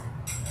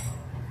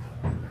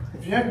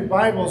If you have your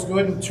Bibles, go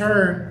ahead and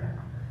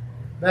turn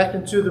back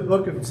into the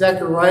book of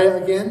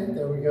Zechariah again.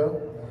 There we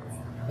go.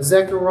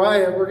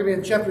 Zechariah, we're going to be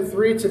in chapter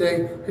 3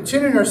 today,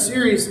 continuing our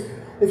series.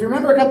 If you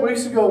remember a couple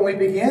weeks ago when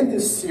we began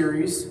this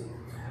series,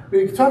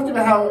 we talked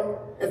about how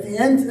at the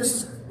end,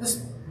 this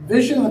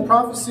vision of the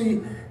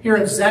prophecy here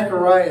in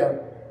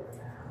Zechariah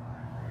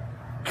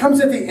comes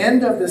at the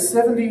end of the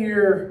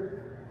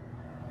 70-year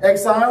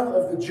exile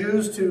of the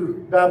Jews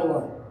to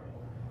Babylon.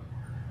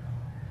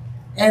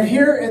 And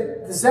here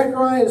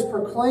Zechariah is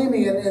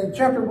proclaiming, and in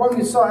chapter 1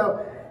 we saw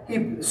how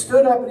he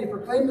stood up and he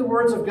proclaimed the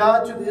words of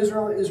God to the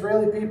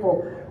Israeli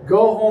people.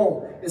 Go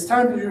home. It's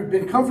time to, you've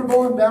been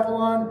comfortable in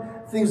Babylon.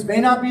 Things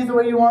may not be the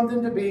way you want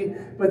them to be,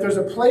 but there's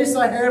a place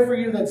I have for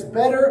you that's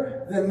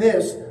better than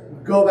this.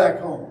 Go back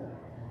home.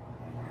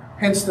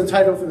 Hence the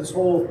title for this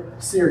whole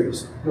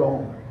series, Go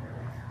Home.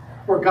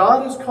 Where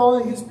God is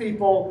calling his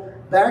people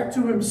back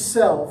to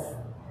himself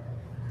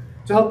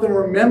to help them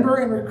remember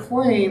and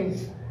reclaim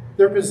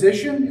their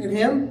position in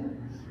him,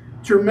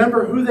 to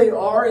remember who they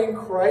are in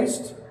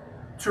Christ,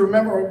 to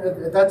remember,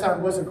 at that time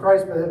it wasn't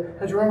Christ, but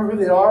to remember who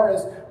they are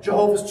as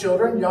Jehovah's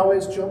children,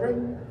 Yahweh's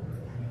children.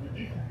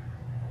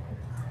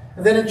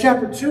 And then in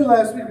chapter 2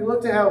 last week, we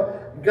looked at how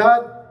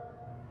God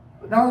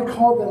not only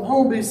called them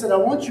home, but he said, I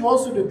want you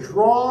also to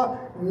draw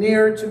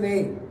near to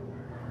me.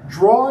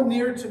 Draw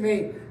near to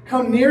me.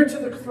 Come near to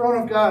the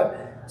throne of God.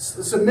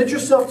 Submit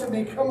yourself to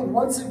me. Come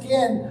once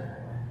again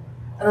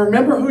and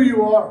remember who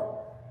you are.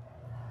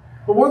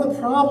 But one of the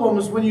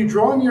problems when you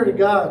draw near to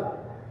God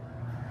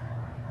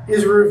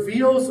is it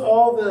reveals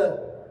all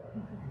the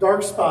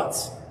dark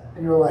spots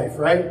in your life,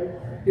 right?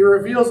 It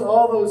reveals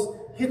all those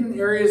hidden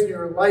areas in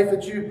your life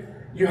that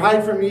you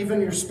hide from even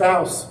your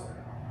spouse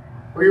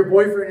or your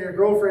boyfriend or your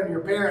girlfriend or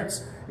your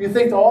parents. You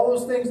think all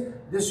those things,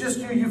 it's just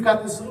you. You've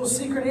got this little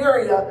secret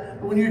area.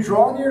 But when you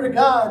draw near to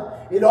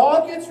God, it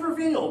all gets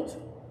revealed.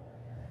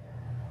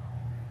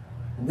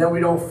 And then we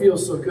don't feel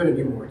so good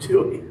anymore,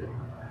 do we?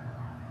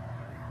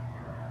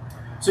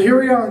 So here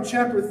we are in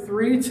chapter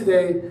 3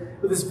 today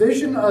with this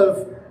vision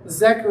of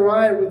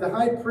Zechariah with the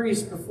high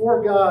priest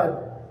before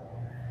God.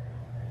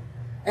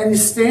 And he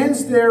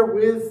stands there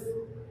with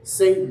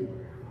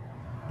Satan,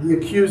 the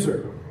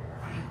accuser,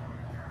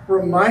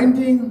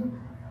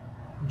 reminding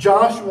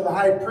Joshua, the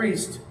high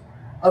priest,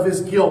 of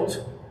his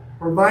guilt,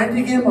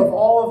 reminding him of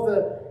all of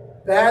the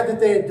bad that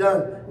they had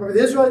done. Remember,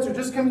 the Israelites are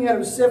just coming out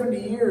of 70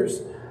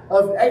 years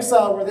of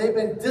exile where they've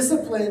been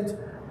disciplined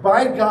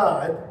by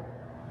God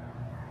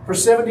for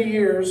 70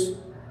 years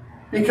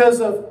because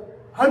of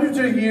hundreds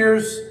of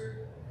years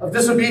of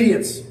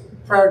disobedience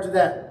prior to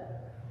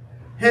that.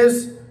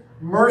 His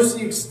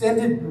mercy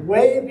extended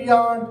way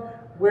beyond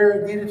where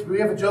it needed to be. We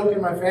have a joke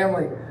in our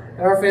family,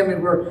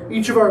 where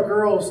each of our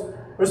girls,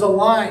 there's a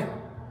line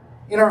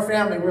in our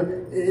family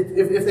where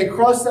if they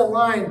cross that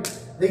line,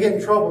 they get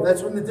in trouble.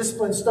 That's when the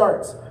discipline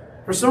starts.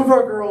 For some of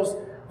our girls,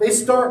 they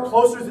start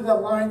closer to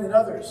that line than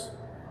others,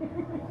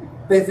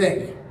 they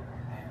think.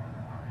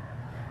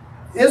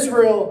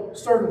 Israel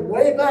started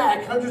way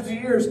back, hundreds of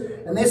years,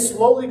 and they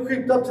slowly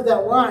creeped up to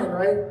that line,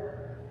 right?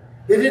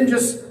 They didn't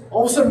just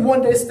all of a sudden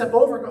one day step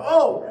over and go,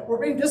 oh, we're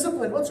being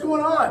disciplined. What's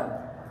going on?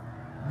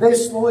 They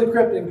slowly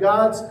crept in.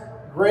 God's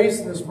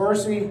grace and his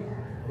mercy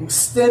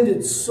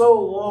extended so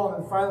long,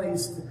 and finally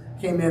he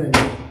came in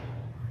and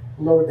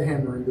lowered the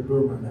hammer and the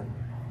boom on them.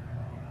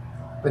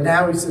 But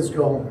now he says,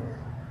 go home.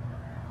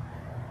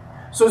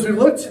 So as we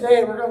look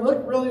today, we're going to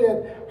look really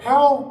at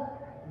how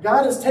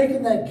God has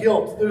taken that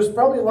guilt. There's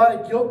probably a lot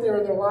of guilt there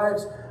in their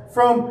lives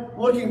from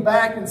looking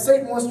back, and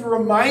Satan wants to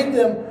remind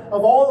them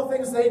of all the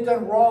things they'd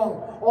done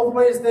wrong, all the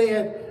ways they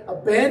had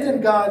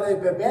abandoned God,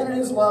 they've abandoned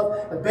his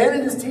love,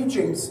 abandoned his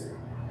teachings,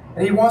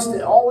 and he wants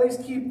to always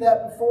keep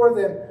that before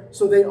them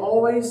so they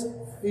always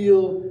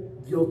feel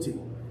guilty.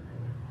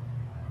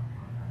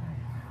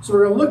 So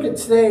we're going to look at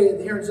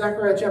today, here in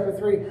Zechariah chapter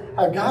 3,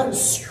 how God is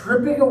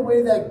stripping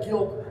away that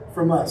guilt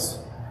from us.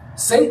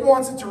 Satan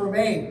wants it to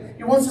remain.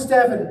 He wants us to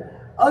have an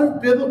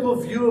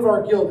unbiblical view of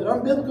our guilt, an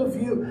unbiblical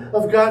view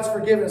of God's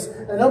forgiveness,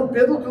 an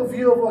unbiblical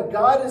view of what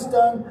God has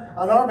done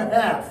on our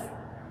behalf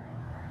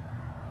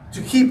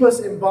to keep us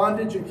in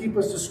bondage and keep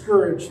us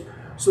discouraged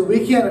so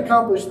we can't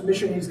accomplish the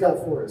mission he's got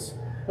for us.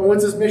 And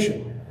what's his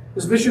mission?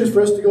 His mission is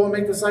for us to go and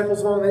make disciples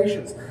of all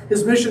nations.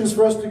 His mission is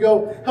for us to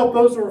go help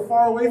those who are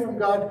far away from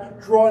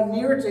God draw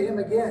near to him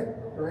again.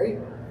 Right?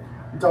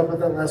 We talked about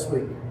that last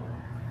week.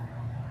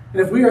 And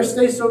if we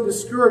stay so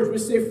discouraged, we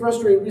stay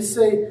frustrated, we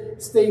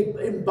stay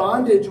in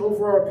bondage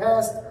over our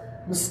past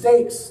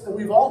mistakes that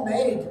we've all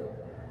made.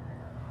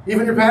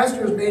 Even your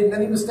pastor has made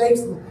many mistakes,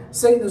 and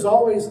Satan is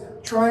always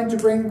trying to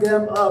bring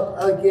them up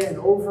again,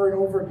 over and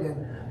over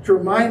again, to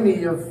remind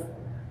me of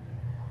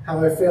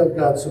how I failed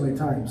God so many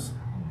times,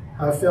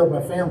 how I failed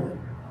my family,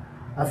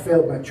 I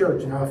failed my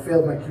church, and how I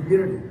failed my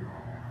community.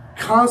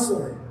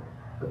 Constantly,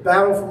 the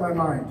battle for my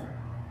mind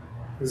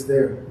is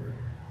there.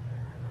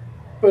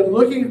 But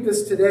looking at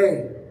this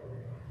today,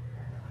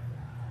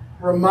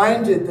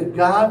 reminded that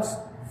God's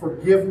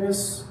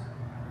forgiveness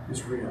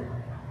is real.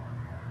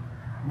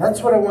 And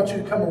that's what I want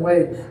you to come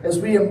away as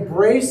we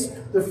embrace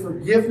the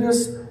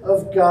forgiveness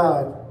of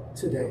God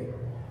today.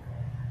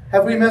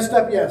 Have we messed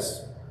up?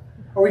 Yes.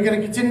 Are we going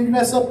to continue to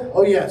mess up?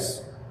 Oh,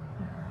 yes.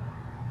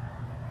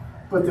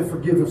 But the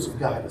forgiveness of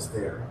God is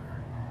there.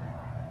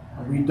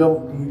 And we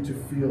don't need to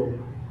feel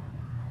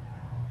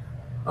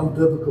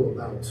unbiblical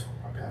about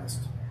our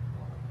past.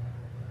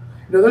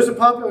 You know, there's a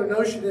popular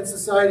notion in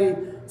society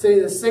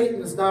today that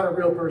Satan is not a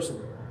real person,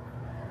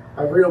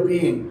 a real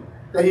being.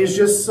 That he's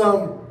just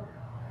some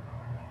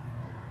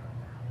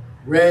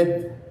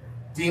red,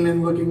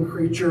 demon-looking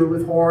creature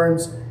with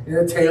horns and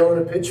a tail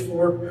and a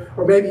pitchfork.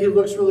 Or maybe he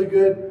looks really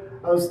good.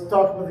 I was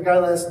talking with a guy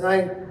last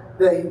night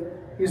that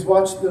he's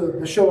watched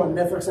the show on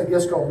Netflix, I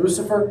guess, called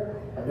Lucifer.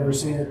 I've never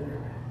seen it.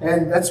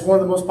 And that's one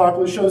of the most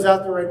popular shows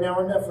out there right now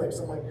on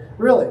Netflix. I'm like,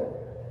 really?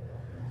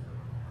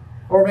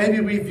 Or maybe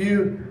we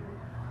view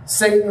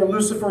Satan or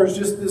Lucifer as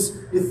just this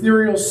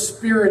ethereal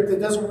spirit that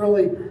doesn't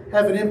really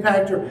have an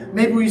impact. Or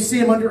maybe we see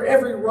him under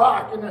every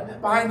rock and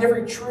behind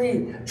every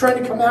tree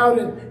trying to come out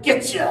and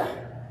get you.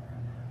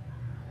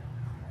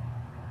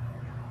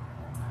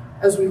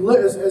 As we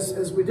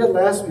did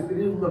last week, we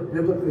need to look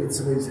biblically at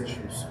some of these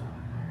issues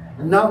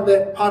and not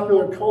let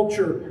popular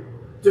culture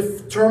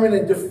determine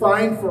and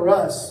define for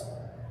us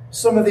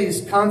some of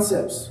these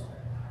concepts.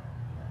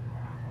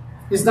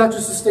 It's not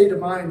just a state of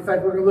mind. In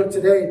fact, we're going to look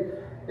today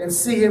and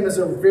see him as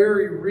a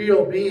very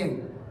real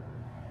being.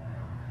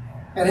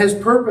 And his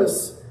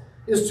purpose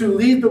is to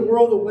lead the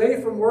world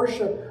away from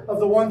worship of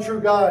the one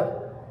true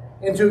God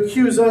and to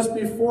accuse us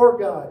before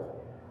God.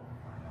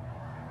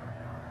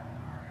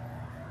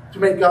 To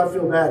make God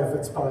feel bad if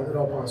it's at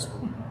all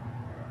possible.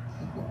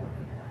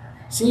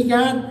 See,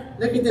 God,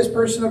 look at this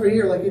person over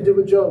here like he did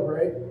with Job,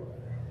 right?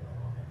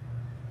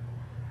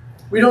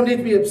 We don't need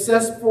to be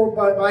obsessed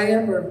by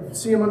him or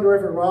see him under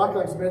every rock,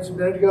 like I mentioned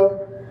a minute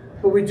ago.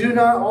 But we do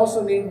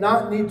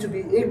not need to be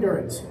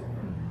ignorant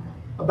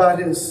about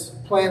his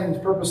plan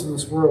and purpose in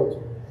this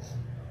world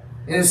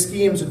and his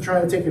schemes and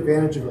trying to take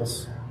advantage of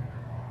us.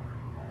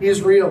 He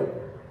is real.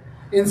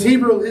 In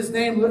Hebrew, his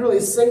name literally,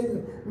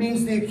 Satan,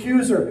 means the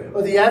accuser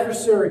or the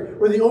adversary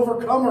or the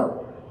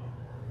overcomer.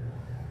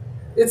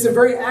 It's a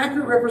very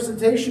accurate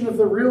representation of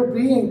the real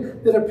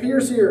being that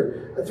appears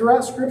here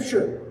throughout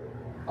Scripture.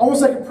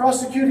 Almost like a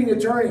prosecuting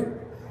attorney,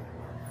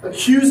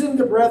 accusing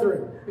the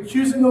brethren,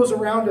 accusing those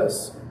around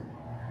us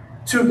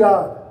to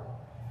God,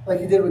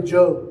 like he did with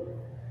Job.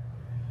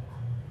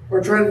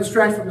 Or trying to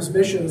distract from his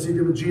mission as he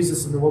did with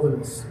Jesus in the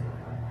wilderness.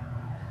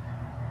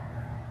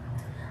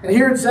 And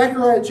here in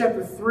Zechariah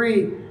chapter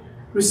 3,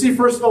 we see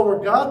first of all where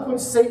God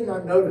puts Satan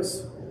on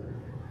notice.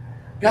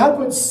 God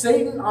puts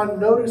Satan on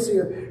notice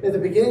here at the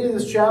beginning of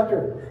this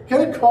chapter. He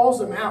kind of calls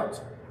him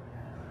out.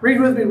 Read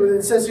with me what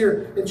it says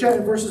here in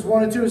chapter verses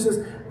 1 and 2. It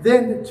says,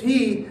 then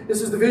he,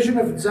 this is the vision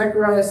of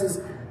Zechariah,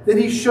 says, then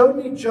he showed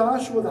me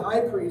Joshua the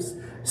high priest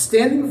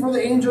standing before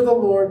the angel of the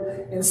Lord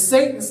and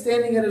Satan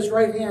standing at his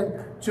right hand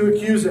to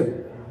accuse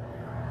him.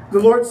 The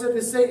Lord said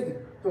to Satan,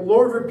 the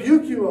Lord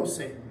rebuke you, O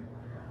Satan.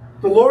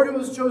 The Lord who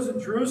has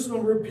chosen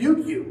Jerusalem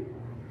rebuke you.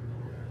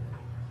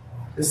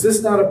 Is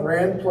this not a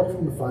brand plucked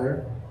from the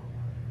fire?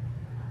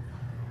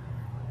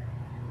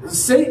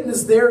 Satan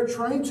is there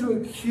trying to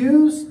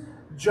accuse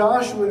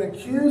Joshua and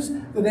accuse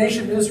the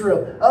nation of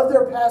Israel of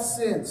their past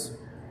sins,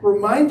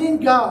 reminding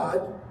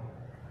God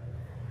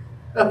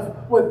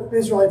of what the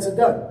Israelites had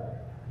done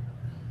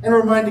and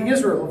reminding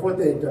Israel of what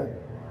they had done.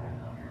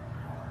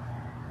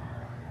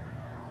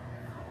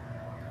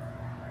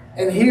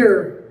 And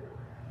here,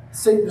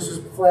 Satan is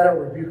just flat out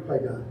rebuked by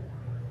God.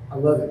 I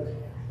love it.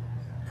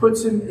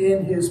 Puts him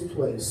in his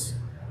place.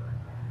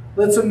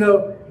 Lets him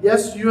know,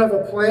 yes, you have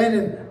a plan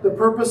and the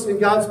purpose in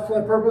God's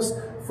purpose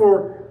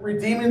for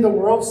redeeming the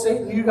world.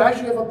 Satan, you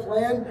actually have a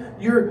plan.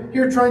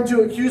 You're trying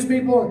to accuse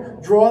people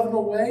and draw them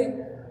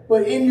away.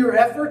 But in your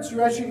efforts,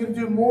 you're actually going to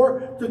do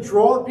more to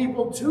draw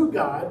people to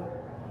God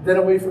than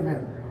away from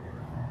him.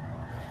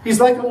 He's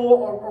like a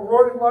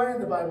roaring lion,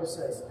 the Bible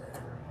says,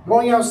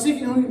 going out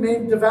seeking who he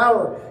may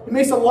devour. He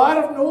makes a lot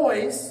of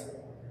noise,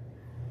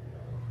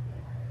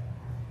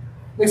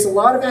 makes a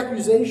lot of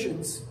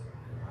accusations,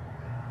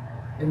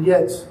 and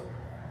yet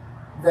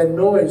that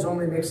noise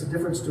only makes a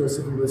difference to us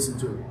if we listen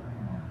to it.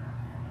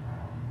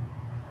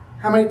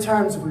 How many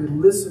times have we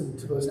listened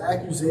to those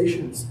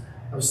accusations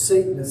of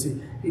Satan as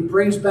he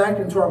brings back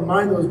into our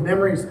mind those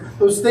memories,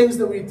 those things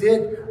that we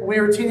did when we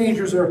were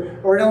teenagers or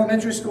in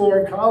elementary school or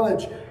in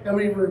college, and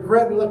we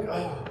regret, we look,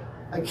 oh,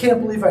 I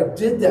can't believe I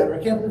did that, or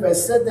I can't believe I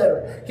said that,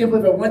 or I can't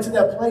believe I went to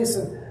that place,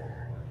 and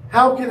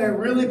how can I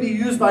really be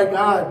used by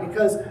God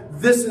because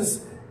this has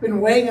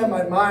been weighing on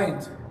my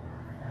mind,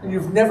 and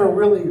you've never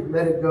really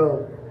let it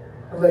go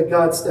and let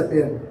God step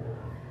in.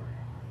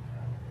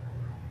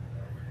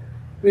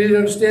 We need to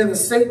understand that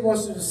Satan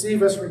wants to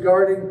deceive us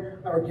regarding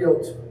our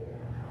guilt,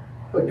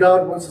 but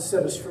God wants to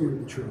set us free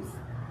with the truth.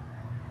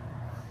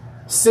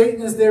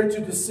 Satan is there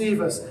to deceive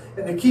us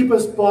and to keep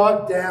us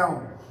bogged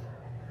down.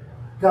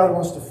 God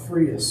wants to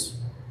free us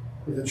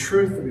with the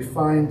truth that we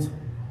find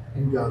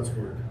in God's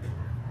Word.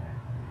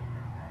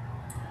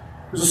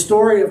 There's a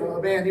story of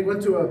a man. He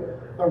went to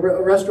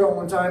a restaurant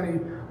one time. He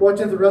walked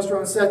into the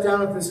restaurant, sat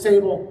down at this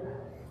table,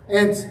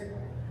 and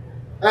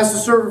asked the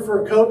server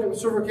for a Coke. And the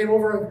server came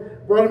over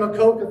and brought him a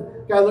Coke. And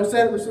the guy looks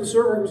at it, looks at the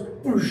server, and goes,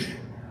 "Boosh,"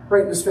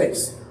 right in his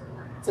face.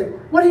 It's like,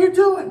 "What are you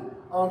doing?"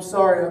 "Oh, I'm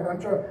sorry.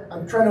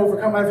 I'm trying to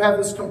overcome. I have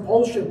this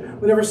compulsion.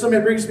 Whenever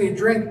somebody brings me a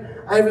drink,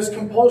 I have this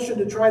compulsion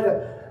to try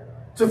to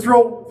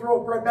throw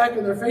it right back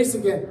in their face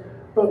again.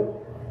 But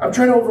I'm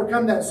trying to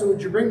overcome that. So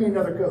would you bring me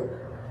another Coke?"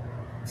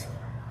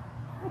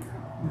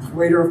 The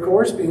waiter, of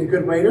course, being a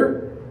good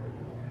waiter,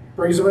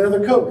 brings him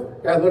another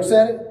Coke. Guy looks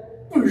at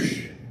it,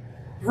 boosh,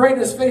 right in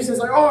his face. He's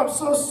like, "Oh, I'm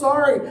so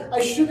sorry.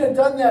 I shouldn't have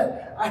done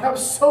that. I feel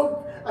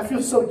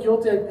so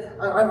guilty.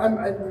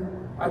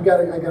 I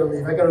gotta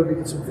leave. I gotta go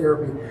get some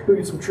therapy, go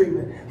get some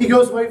treatment." He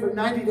goes away for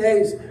 90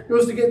 days,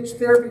 goes to get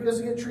therapy, goes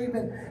to get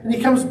treatment, and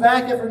he comes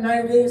back after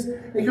 90 days.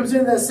 And he comes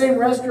into that same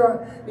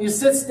restaurant, and he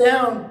sits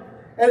down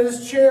at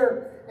his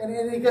chair,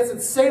 and he gets the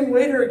same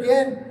waiter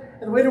again.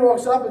 And the waiter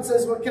walks up and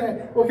says, what can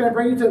I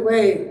bring you to?"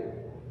 "Wait,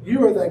 you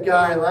were that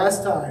guy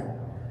last time.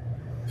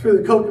 Threw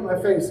the Coke in my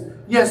face."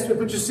 "Yes,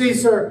 but you see,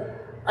 sir,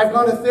 I've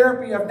gone to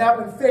therapy. I've now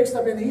been fixed.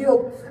 I've been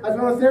healed. I've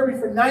gone to therapy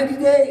for 90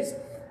 days.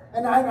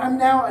 And I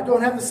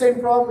don't have the same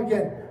problem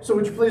again. So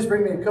would you please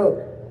bring me a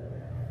Coke?"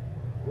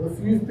 "Well, if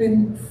you've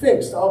been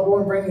fixed, I'll go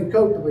and bring you a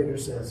Coke," the waiter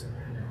says.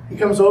 He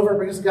comes over,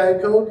 brings the guy a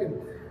Coke,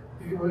 and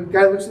the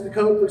guy looks at the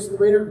Coke, looks at the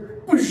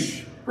waiter,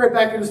 whoosh, right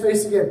back in his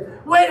face again.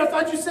 "Wait, I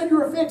thought you said you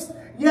were fixed."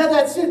 "Yeah,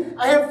 that's it.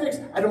 I am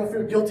fixed. I don't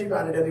feel guilty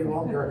about it any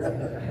longer."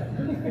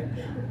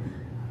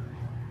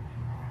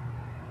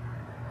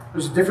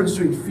 There's a difference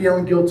between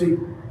feeling guilty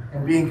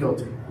and being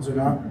guilty, is there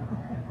not?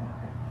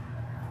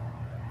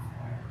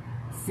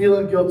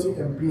 Feeling guilty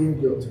and being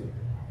guilty.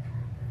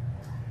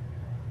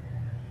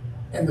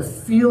 And the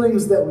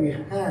feelings that we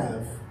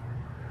have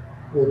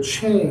will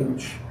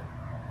change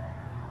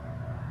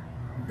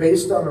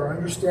based on our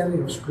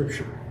understanding of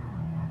Scripture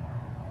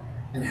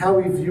and how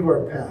we view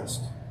our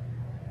past,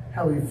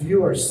 how we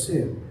view our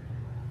sin,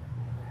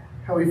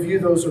 how we view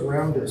those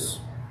around us.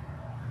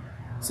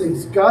 See,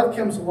 God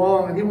comes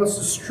along and He wants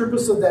to strip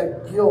us of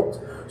that guilt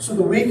so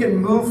that we can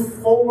move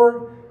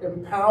forward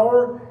in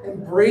power,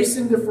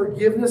 embracing the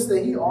forgiveness that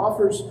He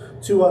offers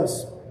to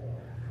us.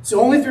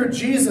 So only through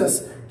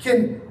Jesus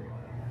can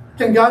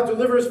God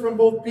deliver us from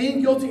both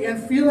being guilty and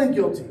feeling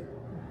guilty.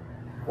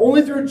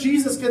 Only through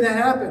Jesus can that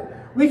happen.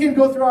 We can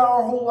go throughout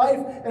our whole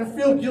life and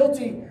feel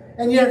guilty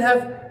and yet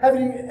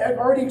having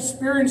already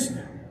experienced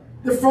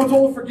the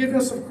total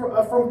forgiveness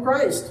from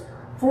Christ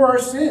for our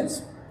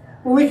sins.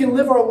 But we can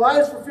live our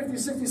lives for 50,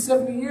 60,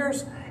 70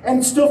 years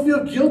and still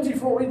feel guilty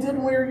for what we did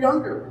when we were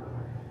younger.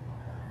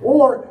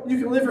 Or you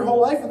can live your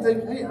whole life and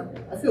think, "Hey,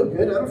 I feel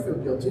good, I don't feel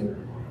guilty,"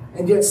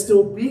 and yet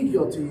still be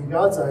guilty in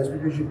God's eyes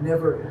because you've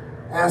never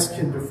asked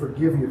Him to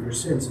forgive you of your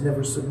sins,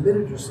 never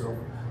submitted yourself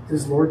to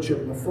His lordship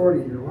and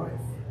authority in your life.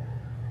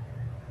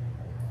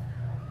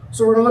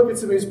 So we're going to look at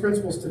some of these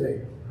principles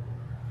today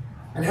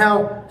and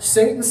how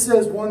Satan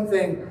says one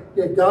thing,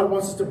 yet God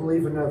wants us to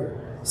believe another.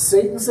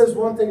 Satan says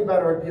one thing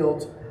about our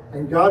guilt,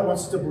 and God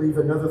wants us to believe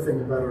another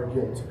thing about our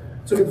guilt.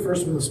 Let's look at the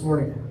first one this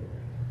morning.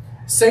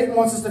 Satan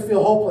wants us to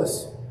feel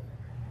hopeless.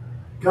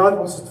 God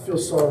wants us to feel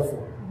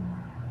sorrowful.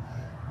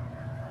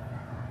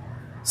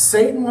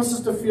 Satan wants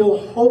us to feel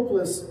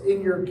hopeless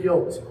in your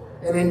guilt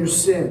and in your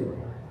sin.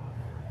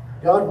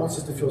 God wants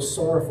us to feel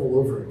sorrowful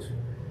over it.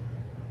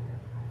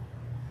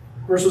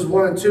 Verses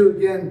 1 and 2,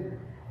 again,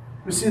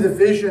 we see the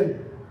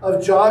vision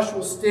of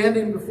Joshua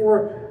standing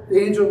before the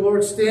angel of the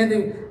Lord,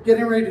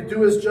 getting ready to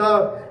do his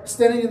job,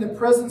 standing in the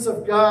presence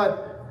of God,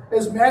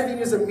 acting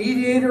as a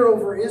mediator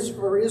over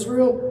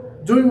Israel,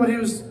 doing what he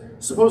was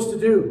supposed to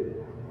do.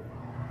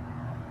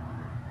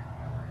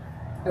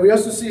 And we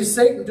also see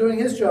Satan doing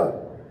his job.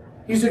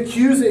 He's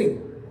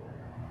accusing,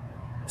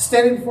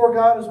 standing before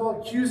God as well,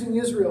 accusing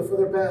Israel for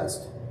their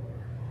past.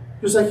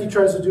 Just like he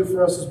tries to do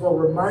for us as well,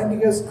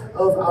 reminding us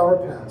of our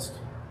past.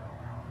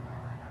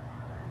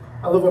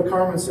 I love what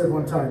Carmen said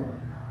one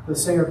time, the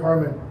singer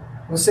Carmen.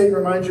 When Satan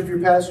reminds you of your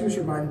past, you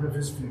should remind him of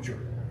his future.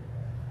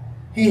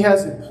 He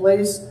has a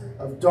place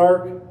of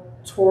dark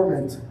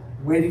torment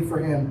waiting for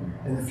him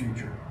in the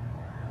future.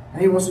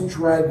 And he wants to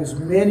drag as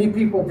many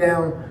people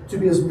down to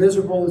be as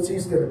miserable as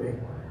he's going to be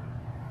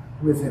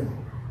with him.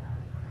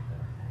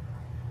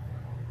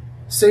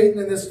 Satan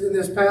in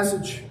this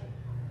passage,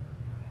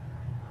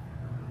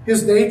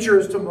 his nature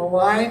is to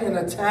malign and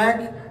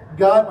attack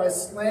God by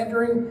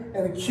slandering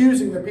and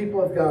accusing the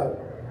people of God.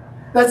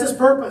 That's his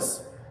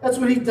purpose. That's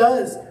what he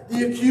does,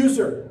 the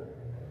accuser.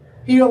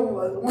 He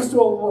wants to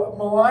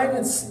malign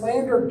and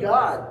slander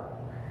God.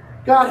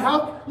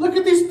 God, look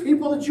at these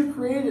people that you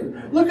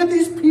created. Look at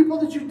these people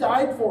that you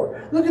died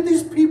for. Look at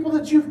these people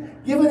that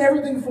you've given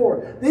everything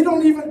for. They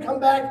don't even come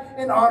back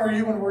and honor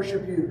you and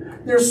worship you.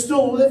 They're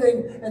still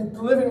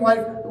living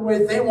life the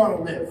way they want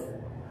to live.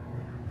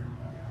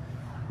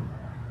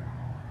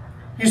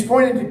 He's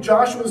pointing to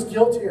Joshua's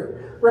guilt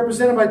here,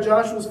 represented by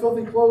Joshua's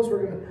filthy clothes.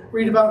 We're going to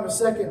read about in a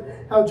second.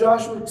 How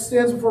Joshua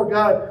stands before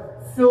God,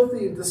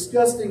 filthy and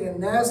disgusting and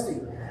nasty.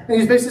 And And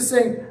he's basically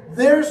saying,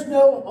 there's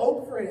no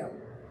hope for him.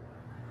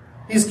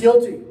 He's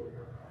guilty.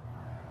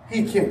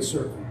 He can't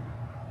serve you.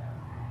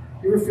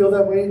 You ever feel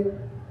that way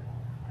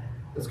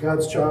as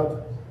God's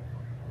child?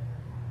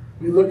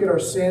 We look at our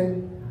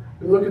sin,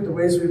 we look at the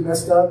ways we've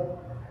messed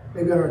up,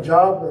 maybe on our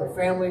job, with our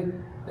family,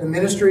 and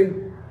ministry,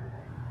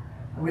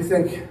 and we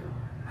think,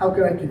 how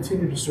can I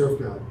continue to serve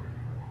God?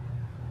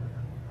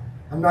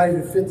 I'm not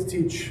even fit to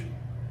teach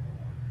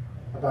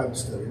a Bible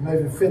study. I'm not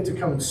even fit to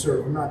come and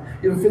serve. I'm not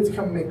even fit to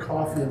come and make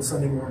coffee on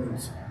Sunday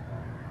mornings.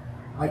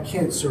 I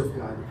can't serve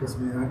God because,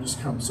 man, I've just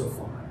come so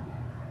far.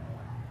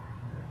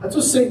 That's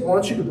what Satan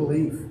wants you to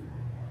believe.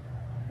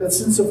 That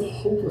sense of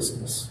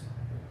hopelessness.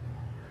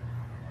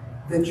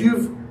 That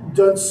you've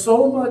done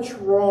so much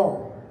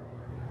wrong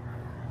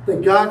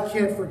that God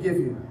can't forgive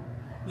you.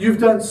 You've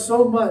done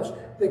so much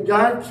that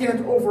God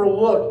can't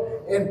overlook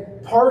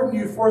and pardon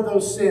you for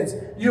those sins.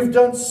 You've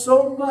done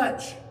so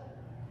much.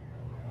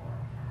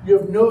 You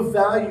have no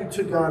value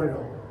to God at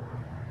all.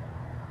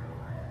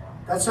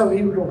 That's how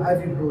he would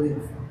have you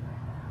believe.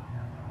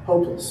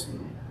 Hopeless.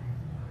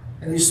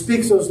 And he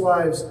speaks those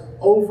lies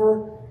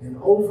over and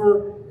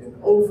over and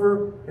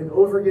over and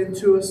over again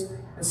to us.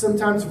 And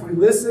sometimes if we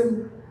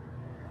listen,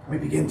 we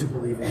begin to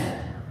believe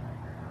it.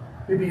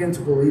 We begin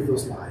to believe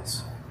those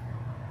lies.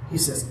 He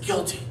says,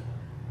 guilty.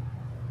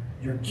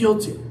 You're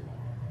guilty.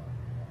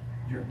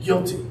 You're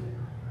guilty.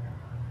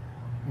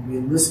 And we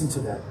listen to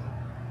that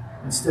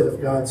instead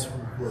of God's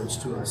words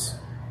to us.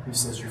 He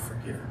says, you're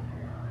forgiven.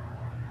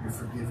 You're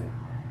forgiven.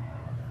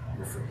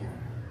 You're forgiven.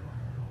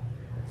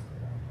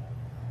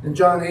 In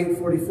John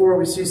 8:44,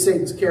 we see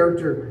Satan's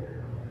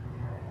character.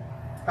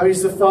 How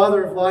he's the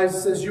father of lies.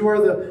 It says, you are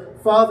the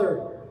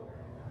father.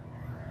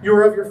 You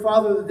are of your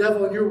father, the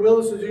devil, and your will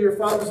is to do your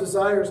father's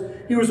desires.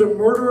 He was a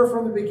murderer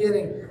from the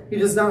beginning. He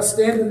does not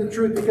stand in the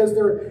truth because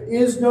there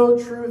is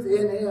no truth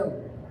in him.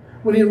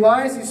 When he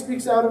lies, he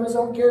speaks out of his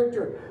own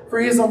character. For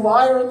he is a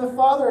liar and the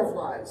father of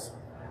lies.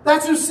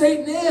 That's who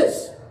Satan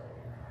is.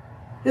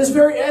 His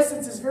very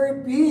essence, his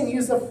very being. He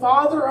is the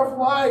father of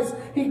lies.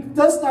 He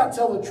does not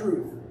tell the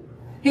truth.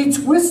 He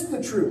twists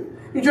the truth.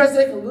 He tries to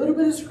take a little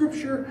bit of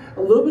scripture,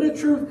 a little bit of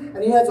truth,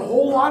 and he adds a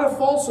whole lot of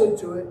falsehood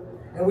to it,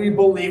 and we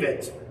believe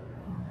it.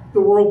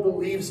 The world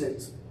believes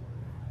it.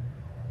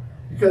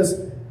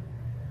 Because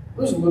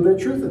there's a little bit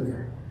of truth in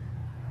there.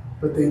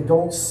 But they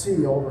don't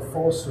see all the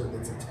falsehood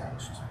that's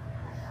attached.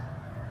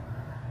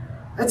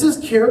 That's his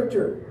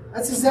character.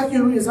 That's exactly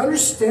who he is.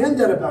 Understand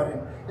that about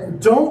him. And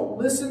don't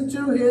listen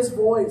to his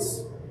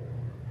voice.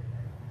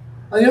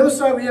 On the other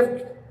side, we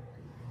have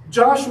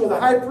Joshua, the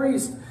high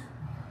priest.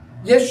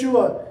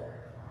 Yeshua,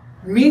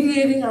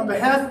 mediating on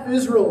behalf of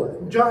Israel.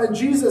 And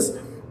Jesus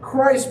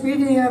Christ,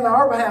 mediating on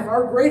our behalf,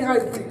 our great high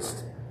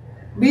priest.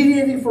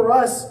 Mediating for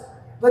us,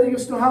 letting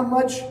us know how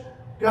much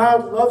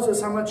God loves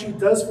us, how much he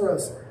does for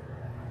us.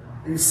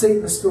 And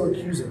Satan is still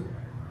accusing.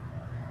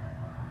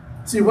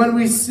 See, when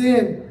we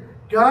sin,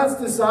 God's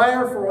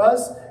desire for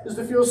us is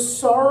to feel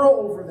sorrow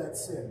over that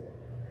sin,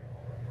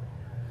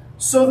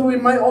 so that we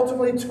might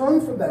ultimately turn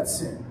from that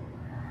sin.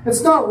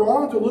 It's not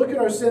wrong to look at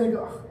our sin and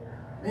go,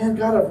 oh, man,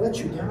 God, I've let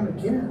you down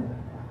again.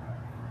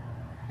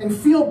 And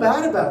feel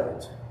bad about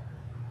it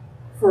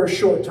for a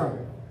short time.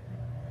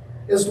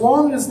 As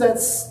long as that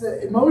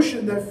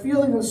emotion, that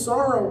feeling of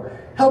sorrow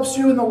helps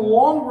you in the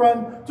long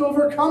run to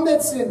overcome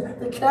that sin,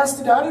 to cast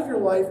it out of your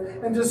life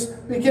and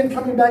just begin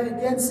coming back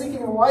again,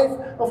 seeking a life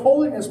of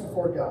holiness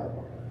before God.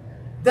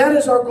 That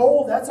is our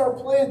goal. That's our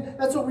plan.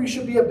 That's what we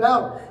should be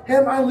about.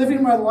 Am I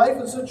living my life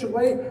in such a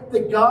way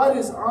that God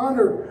is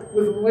honored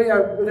with the way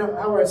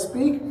how I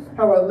speak,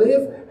 how I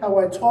live, how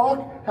I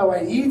talk, how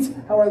I eat,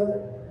 how I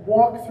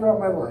walk throughout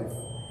my life?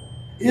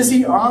 Is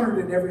he honored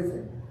in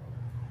everything?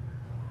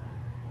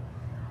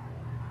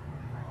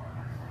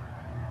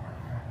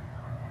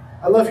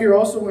 I love here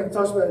also when it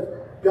talks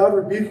about God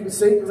rebuking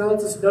Satan, because that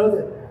lets us know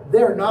that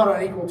they are not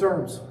on equal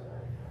terms.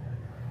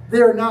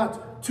 They are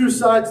not two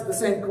sides of the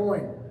same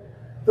coin.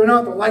 They're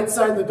not the light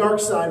side and the dark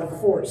side of the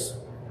force.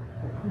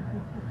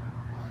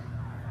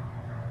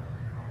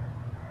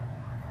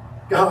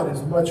 God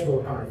is much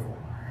more powerful.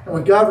 And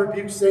when God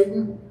rebuked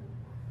Satan,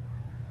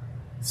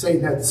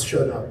 Satan had to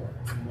shut up.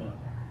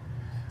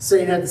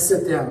 Satan had to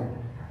sit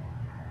down.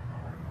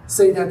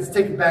 Satan had to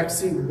take a back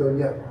seat and go,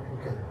 yeah.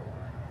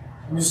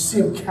 You see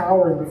him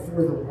cowering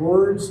before the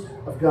words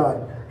of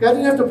God. God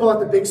didn't have to pull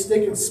out the big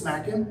stick and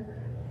smack him.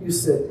 He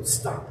said,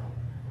 stop.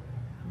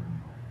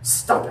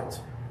 Stop it.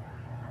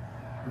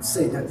 And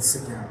Satan had to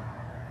sit down.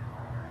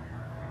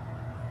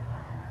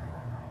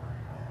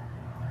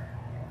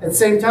 At the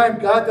same time,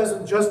 God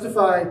didn't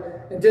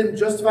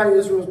justify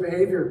Israel's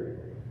behavior.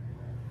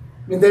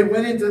 I mean, they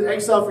went into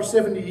exile for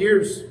 70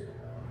 years.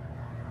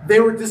 They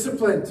were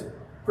disciplined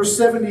for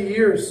 70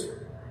 years.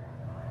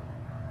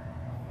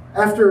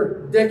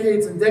 After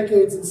decades and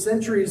decades and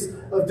centuries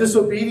of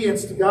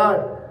disobedience to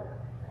God,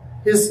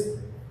 his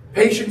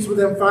patience with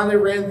them finally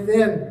ran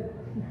thin.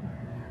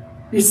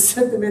 He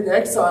sent them into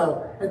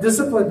exile and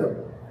disciplined them.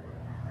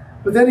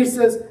 But then he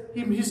says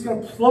he's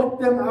going to pluck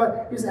them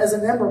out, as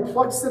an ember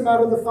plucks them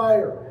out of the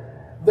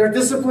fire. Their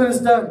discipline is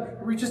done.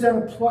 He reaches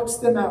down and plucks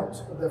them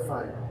out of that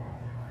fire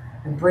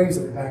and brings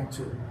them back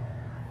to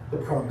the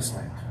promised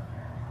land.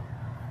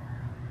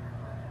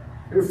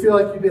 You ever feel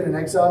like you've been in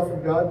exile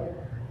from God?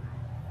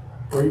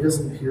 Or He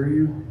doesn't hear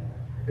you?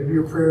 Maybe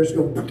your prayers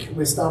go,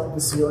 they stop at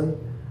the ceiling.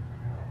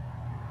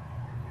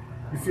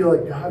 You feel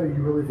like, God, are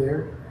you really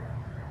there?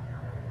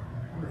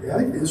 I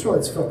think the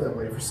Israelites felt that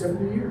way for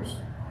 70 years.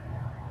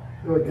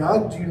 They're like,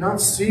 God, do you not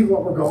see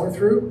what we're going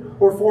through?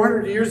 We're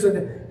 400 years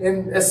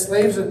as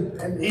slaves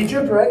in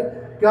Egypt,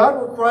 right? God,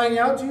 we're crying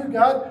out to you.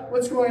 God,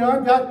 what's going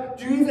on? God,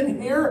 do you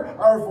even hear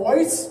our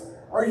voice?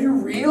 Are you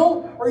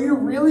real? Are you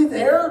really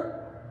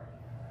there?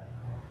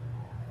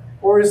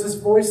 Or is this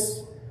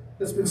voice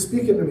that's been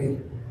speaking to me,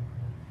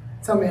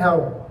 tell me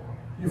how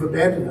you've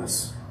abandoned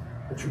us,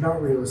 that you're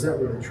not real? Is that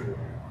really true?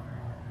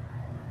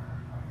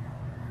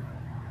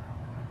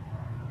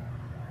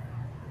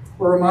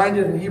 We're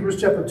reminded in Hebrews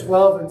chapter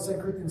 12 and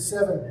 2 Corinthians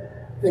 7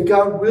 that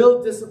God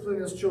will discipline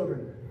His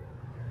children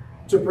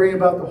to bring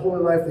about the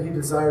holy life that He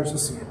desires to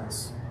see in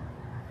us.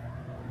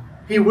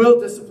 He will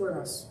discipline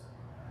us.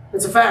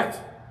 It's a fact.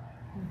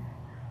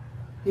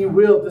 He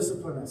will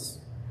discipline us.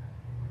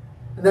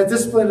 And that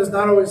discipline is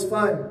not always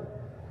fun.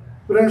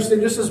 But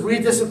understand, just as we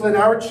discipline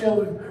our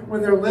children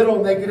when they're little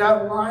and they get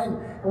out of line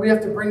and we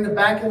have to bring them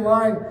back in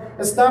line,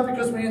 it's not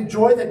because we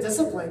enjoy the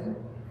discipline.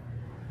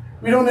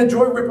 We don't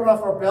enjoy ripping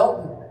off our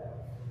belt.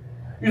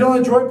 You don't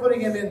enjoy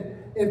putting them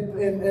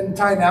in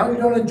timeout.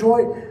 You don't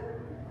enjoy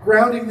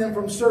grounding them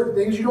from certain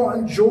things. You don't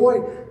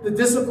enjoy the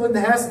discipline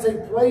that has to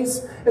take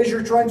place as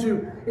you're trying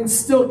to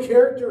instill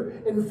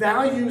character and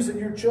values in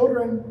your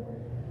children.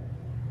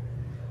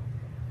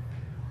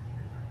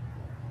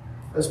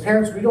 As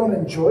parents, we don't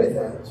enjoy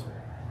that.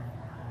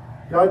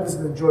 God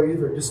doesn't enjoy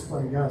either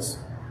disciplining us,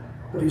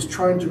 but He's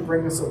trying to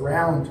bring us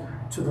around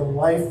to the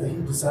life that He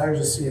desires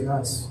to see in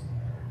us.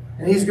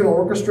 And He's going to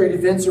orchestrate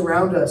events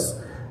around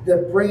us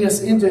that bring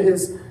us into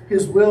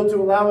His will, to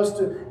allow us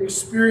to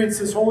experience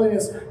His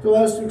holiness, to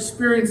allow us to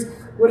experience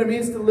what it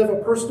means to live a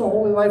personal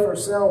holy life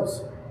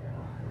ourselves.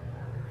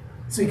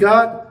 See,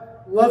 God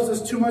loves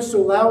us too much to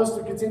allow us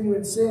to continue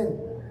in sin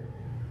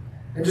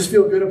and just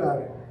feel good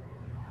about it.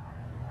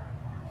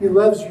 He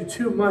loves you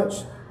too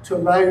much to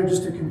allow you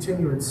just to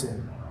continue in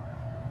sin.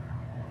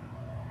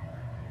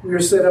 We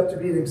are set up to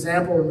be an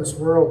example in this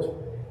world.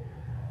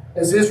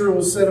 As Israel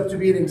was set up to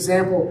be an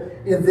example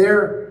in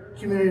their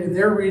community, in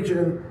their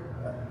region,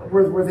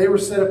 where they were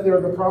set up there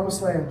in the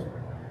promised land.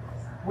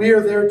 We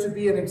are there to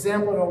be an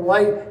example and a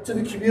light to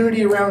the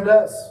community around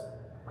us.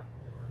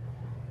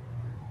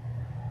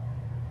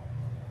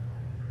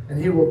 And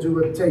He will do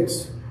what it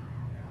takes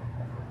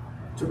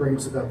to bring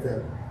us about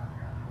that.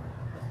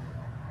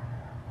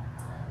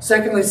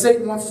 Secondly,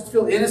 Satan wants us to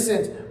feel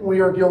innocent when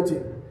we are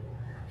guilty.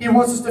 He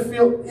wants us to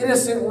feel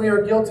innocent when we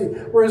are guilty,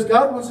 whereas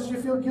God wants us to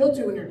feel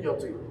guilty when you're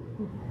guilty.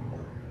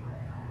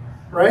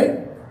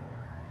 Right?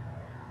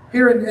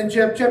 Here in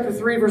chapter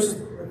 3,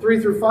 verses 3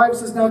 through 5, it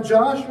says, Now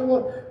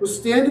Joshua was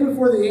standing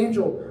before the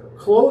angel,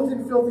 clothed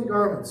in filthy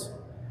garments.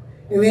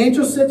 And the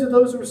angel said to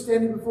those who were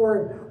standing before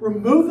him,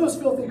 Remove those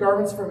filthy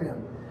garments from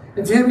him.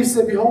 And to him he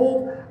said,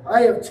 Behold,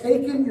 I have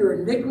taken your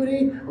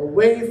iniquity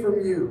away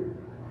from you.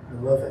 I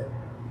love it.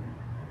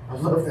 I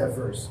love that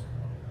verse.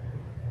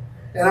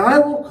 And I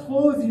will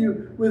clothe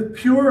you with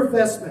pure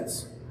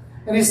vestments.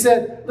 And he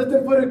said, Let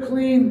them put a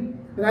clean,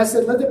 and I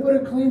said, Let them put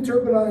a clean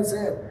turban on his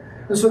head.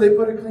 And so they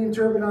put a clean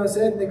turban on his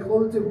head, and they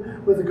clothed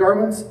him with the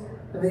garments,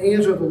 and the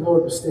angel of the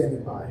Lord was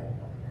standing by.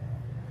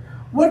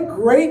 What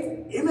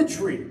great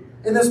imagery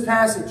in this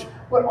passage.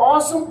 What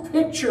awesome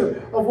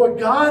picture of what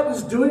God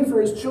is doing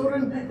for His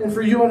children and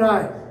for you and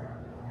I.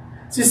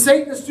 See,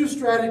 Satan has two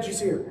strategies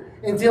here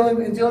in dealing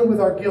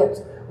with our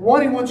guilt.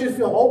 One, he wants you to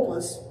feel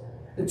hopeless.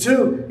 And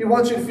two, he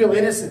wants you to feel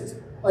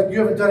innocent, like you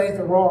haven't done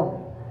anything wrong.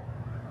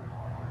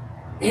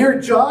 Here,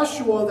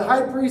 Joshua, the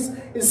high priest,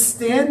 is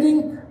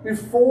standing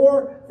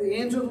before the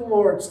angel of the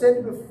Lord,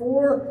 standing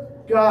before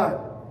God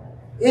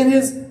in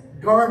his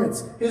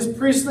garments, his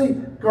priestly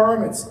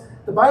garments.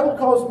 The Bible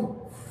calls them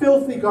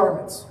filthy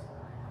garments.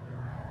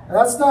 And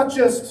that's not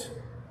just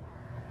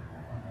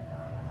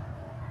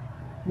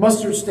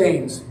mustard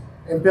stains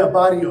and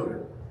body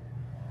odor.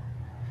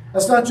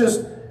 That's not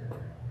just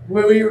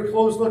where your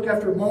clothes look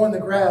after mowing the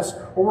grass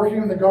or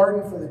working in the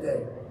garden for the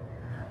day.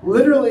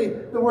 Literally,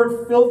 the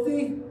word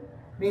filthy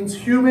means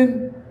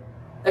human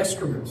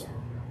excrement.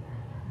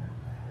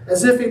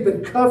 As if he'd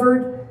been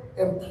covered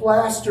and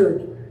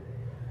plastered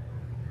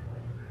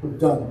with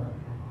dung.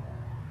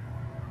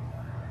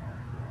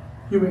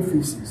 Human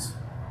feces.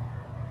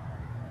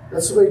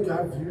 That's the way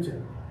God viewed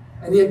him.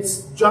 And yet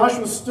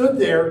Joshua stood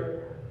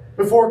there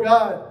before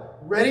God,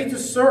 ready to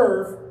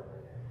serve,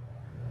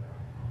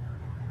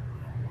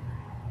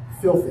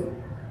 filthy.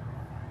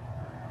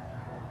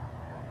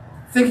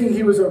 Thinking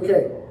he was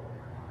okay.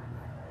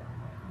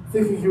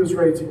 Thinking he was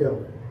ready to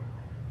go.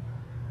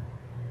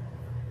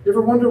 You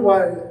ever wonder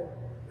why,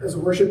 as a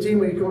worship team,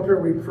 when you come up here,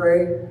 we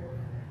pray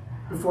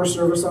before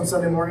service on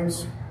Sunday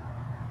mornings?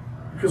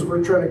 Because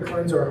we're trying to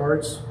cleanse our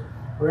hearts.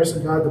 We're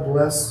asking God to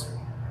bless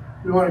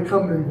We want to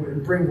come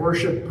and bring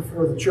worship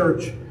before the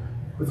church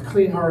with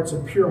clean hearts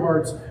and pure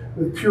hearts,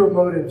 with pure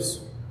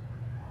motives.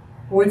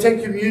 When we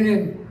take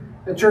communion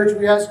at church,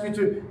 we ask you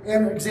to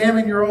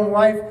examine your own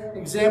life,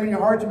 examine your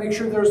heart to make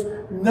sure there's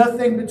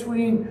nothing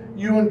between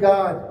you and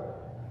God.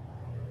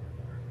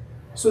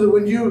 So that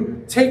when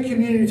you take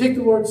communion, you take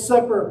the Lord's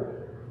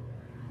Supper,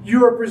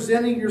 you are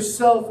presenting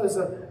yourself as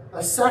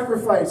a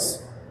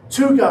sacrifice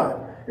to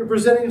God. You're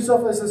presenting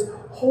yourself as this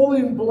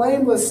holy and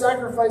blameless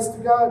sacrifice to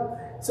God.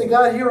 Say,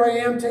 God, here I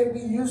am, take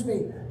me, use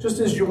me, just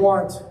as you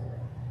want.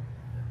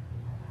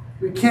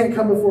 We can't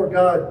come before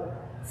God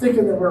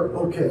thinking that we're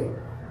okay.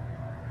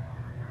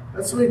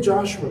 That's the way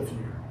Joshua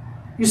viewed.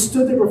 He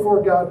stood there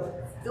before God,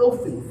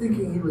 filthy,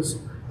 thinking he was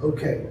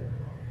okay.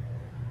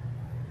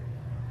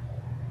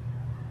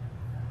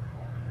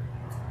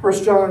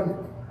 1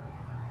 John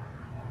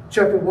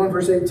chapter 1,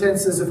 verse 8-10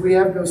 says, if we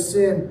have no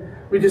sin,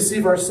 we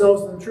deceive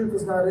ourselves and the truth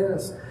is not in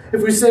us.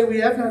 If we say we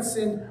have not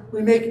sinned,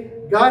 we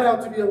make God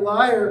out to be a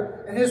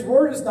liar and his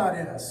word is not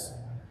in us.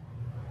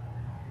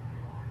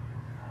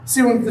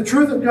 See, when the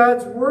truth of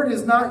God's word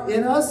is not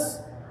in us,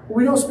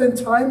 we don't spend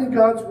time in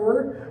God's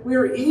word, we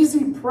are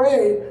easy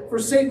prey for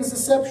Satan's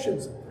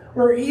deceptions.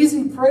 We're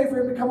easy prey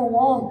for him to come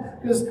along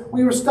because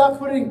we stop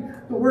putting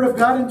the word of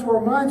God into our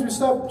minds. We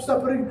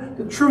stop putting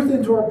the truth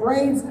into our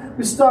brains.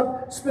 We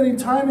stop spending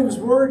time in his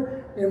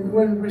word. And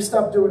when we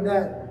stop doing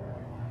that,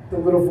 the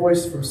little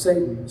voice from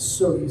Satan is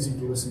so easy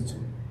to listen to.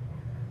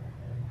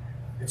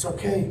 It's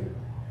okay.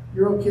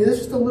 You're okay. It's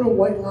just a little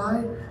white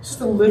lie. It's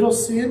just a little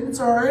sin. It's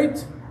all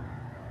right.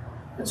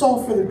 It's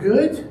all for the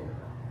good.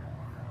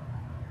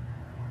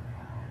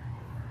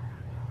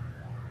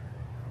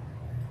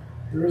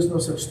 There is no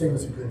such thing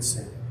as a good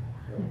sin.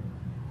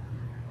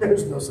 There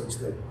is no such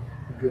thing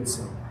as a good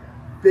sin.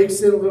 Big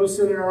sin, little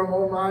sin in our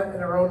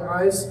own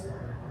eyes.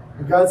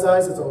 In God's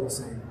eyes, it's all the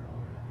same.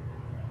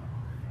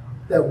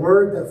 That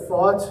word, that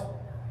thought,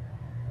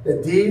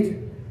 that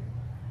deed,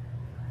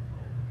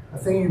 a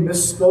thing you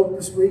misspoke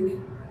this week,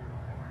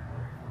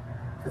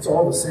 it's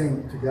all the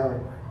same to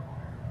God.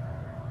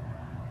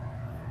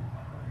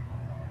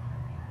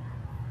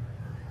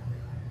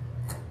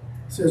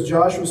 It says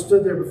Joshua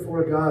stood there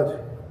before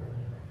God,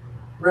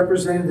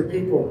 representing the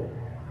people.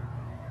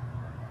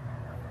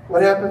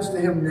 What happens to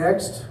him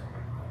next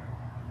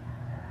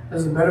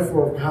is a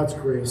metaphor of God's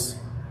grace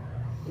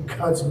and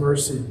God's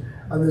mercy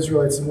on the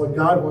Israelites and what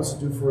God wants to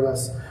do for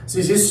us.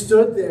 See, he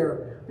stood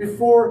there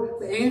before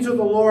the angel of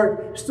the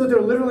Lord. He stood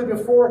there literally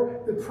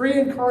before the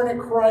pre-incarnate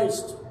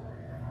Christ.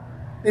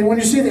 And when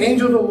you see the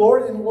angel of the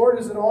Lord, and Lord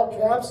is in all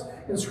caps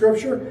in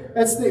Scripture,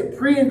 that's the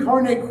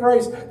pre-incarnate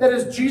Christ. That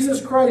is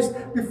Jesus Christ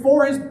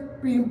before his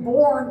being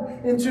born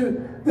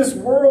into this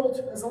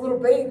world as a little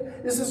babe.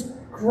 This is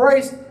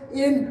Christ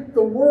in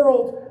the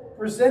world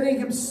presenting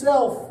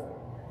himself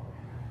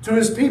to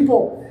his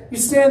people.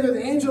 He's standing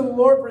there, the angel of the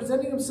Lord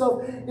presenting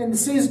himself, and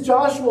sees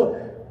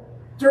Joshua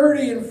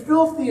dirty and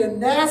filthy and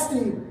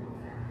nasty.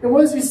 And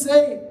what does he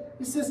say?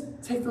 He says,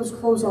 take those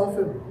clothes off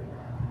him.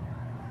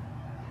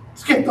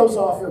 Let's get those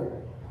off him.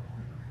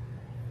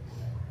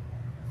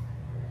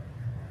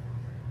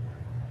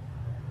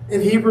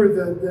 In Hebrew,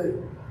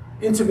 the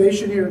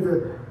intimation here,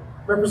 the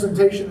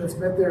representation that's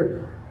meant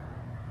there,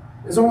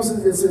 is almost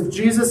as if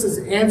Jesus is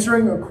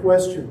answering a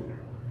question.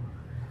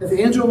 That the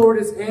angel of the Lord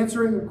is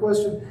answering the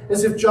question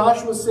as if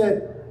Joshua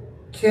said,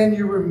 can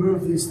you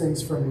remove these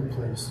things from me,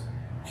 please?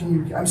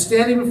 I'm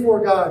standing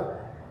before God.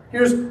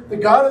 Here's the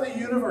God of the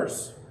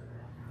universe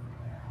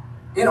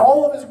in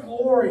all of his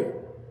glory.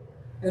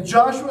 And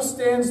Joshua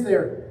stands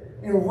there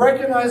and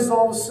recognizes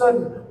all of a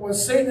sudden when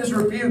Satan is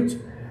rebuked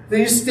that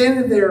he's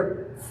standing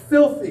there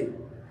filthy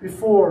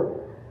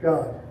before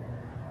God.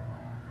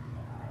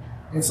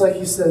 And it's like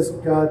he says,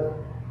 God,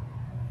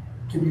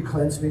 can you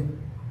cleanse me?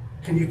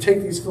 Can you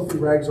take these filthy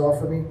rags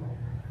off of me?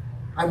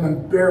 I'm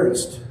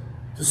embarrassed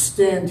to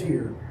stand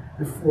here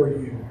before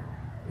you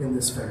in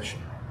this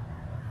fashion.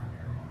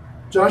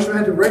 Joshua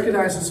had to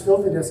recognize his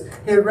filthiness.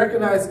 He had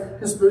recognized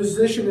his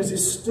position as he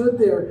stood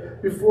there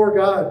before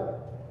God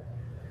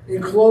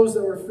in clothes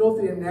that were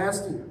filthy and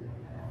nasty.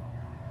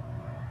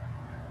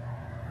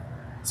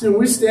 See, when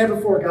we stand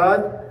before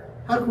God,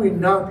 how can we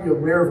not be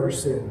aware of our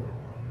sin?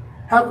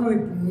 How can we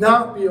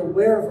not be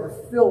aware of our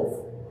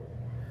filth?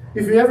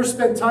 If you ever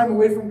spend time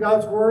away from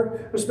God's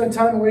Word, or spend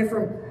time away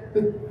from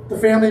the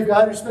family of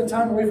God, or spend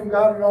time away from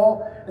God at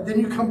all, and then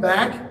you come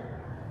back,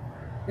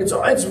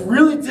 it's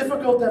really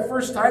difficult that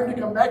first time to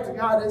come back to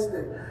God, isn't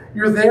it?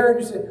 You're there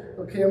and you say,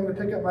 okay, I'm going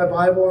to pick up my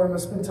Bible, I'm going to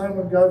spend time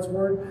with God's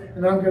Word,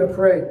 and I'm going to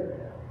pray.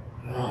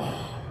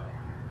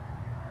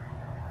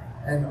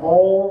 And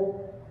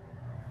all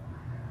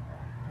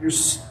your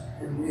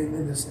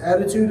in this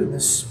attitude and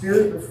this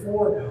spirit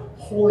before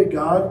holy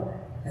God,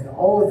 and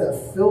all of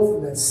that filth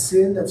and that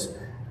sin that's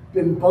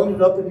been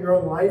bundled up in your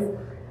own life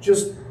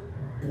just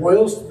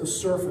boils to the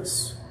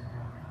surface.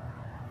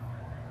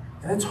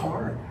 And it's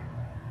hard.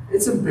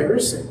 It's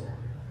embarrassing.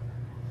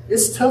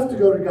 It's tough to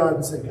go to God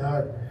and say,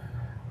 God,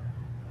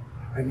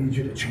 I need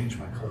you to change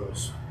my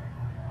clothes.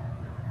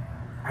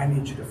 I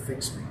need you to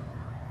fix me.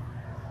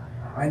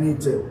 I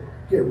need to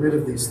get rid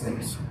of these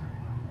things.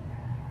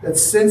 That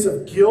sense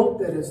of guilt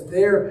that is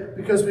there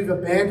because we've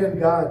abandoned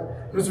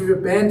God, because we've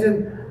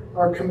abandoned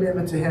our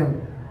commitment to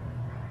Him.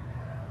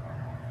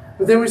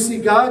 But then we see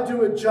God do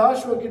what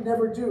Joshua could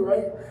never do,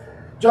 right?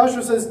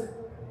 Joshua says,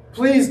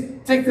 please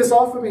take this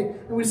off of me.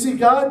 And we see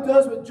God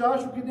does what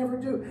Joshua could never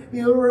do.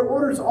 He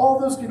orders all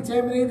those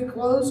contaminated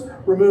clothes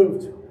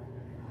removed.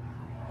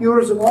 He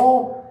orders them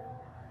all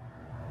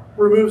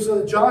removed so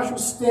that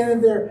Joshua's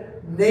standing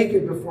there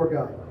naked before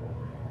God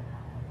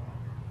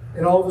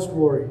in all of His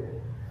glory,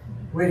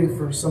 waiting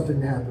for something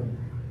to happen.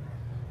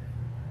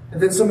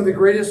 And then some of the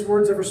greatest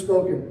words ever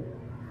spoken,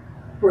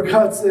 where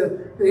God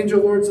said, the angel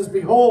of the Lord says,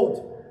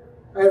 behold,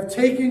 I have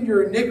taken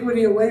your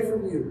iniquity away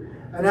from you,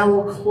 and I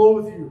will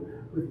clothe you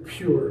with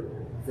pure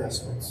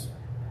vestments.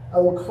 I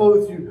will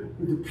clothe you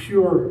with the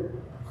pure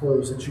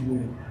clothes that you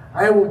need.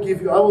 I will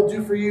give you, I will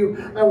do for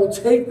you, I will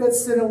take that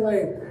sin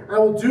away. I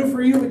will do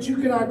for you what you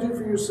cannot do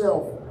for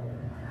yourself.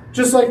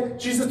 Just like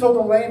Jesus told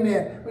the lame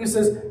man when He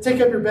says, take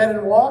up your bed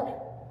and walk.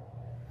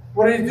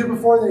 What did He do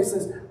before that? He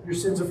says, your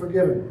sins are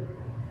forgiven.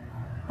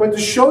 But to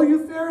show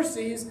you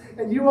Pharisees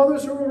and you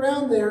others who are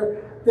around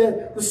there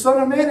that the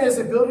Son of Man has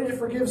the ability to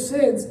forgive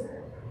sins,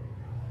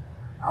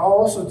 I'll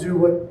also do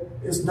what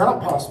is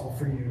not possible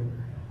for you.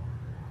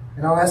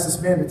 And I'll ask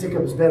this man to take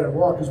up his bed and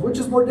walk. Because which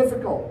is more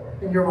difficult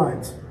in your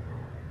minds?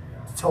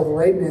 To tell the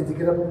lame man to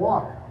get up and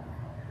walk.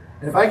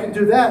 And if I can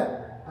do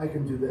that, I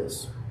can do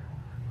this.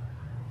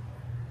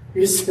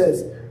 He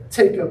says,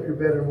 take up your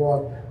bed and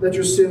walk. Let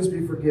your sins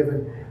be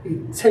forgiven. He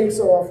takes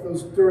off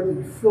those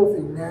dirty,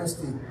 filthy,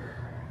 nasty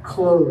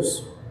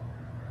clothes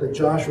that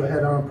Joshua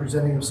had on,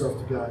 presenting himself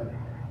to God.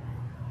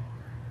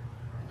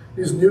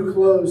 These new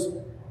clothes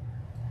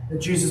that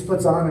Jesus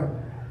puts on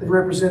him, they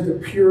represent the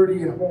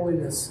purity and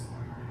holiness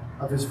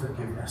of His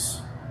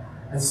forgiveness.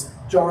 As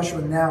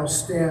Joshua now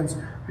stands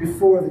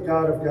before the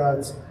God of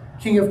gods,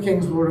 King of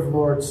kings, Lord of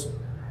lords,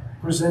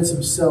 presents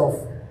himself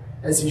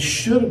as he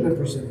should have been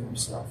presenting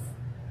himself,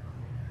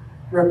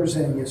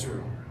 representing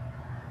Israel,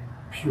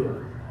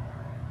 pure.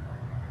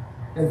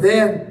 And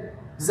then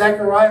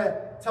Zechariah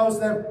tells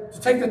them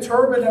to take the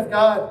turban of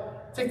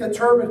God, take the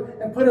turban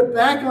and put it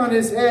back on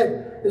his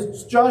head,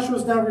 as Joshua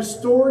is now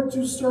restored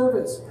to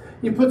service.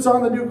 He puts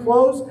on the new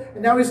clothes,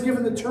 and now he's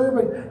given the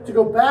turban to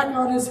go back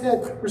on his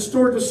head,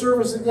 restored to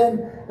service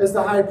again as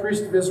the high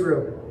priest of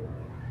Israel.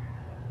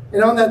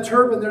 And on that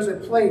turban, there's a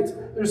plate.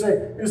 There's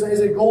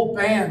a gold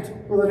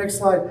band. Go to the next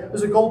slide.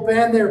 There's a gold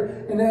band there,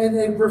 and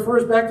it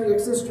refers back to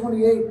Exodus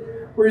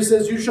 28, where He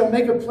says, you shall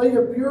make a plate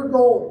of pure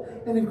gold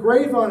and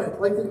engrave on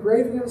it, like the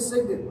engraving of a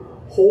signet,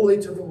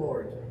 holy to the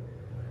Lord.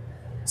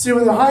 See,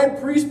 when the high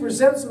priest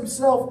presents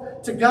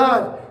himself to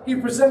God, he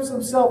presents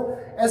himself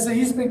as if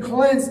he's been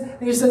cleansed.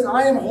 And he says,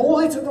 I am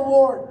holy to the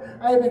Lord.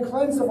 I have been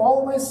cleansed of all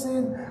of my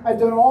sin. I've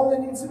done all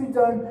that needs to be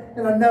done.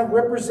 And I'm now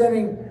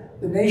representing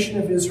the nation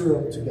of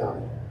Israel to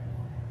God.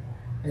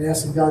 And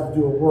asking God to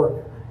do a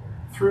work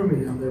through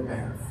me on their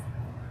behalf.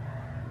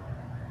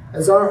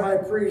 As our high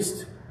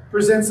priest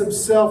presents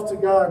himself to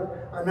God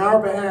on our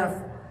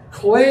behalf,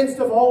 cleansed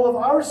of all of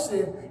our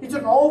sin. He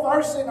took all of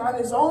our sin on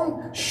His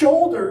own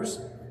shoulders,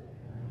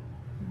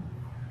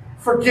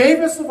 forgave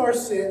us of our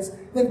sins,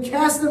 then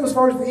cast them as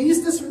far as the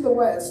east is from the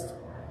west.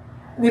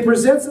 And He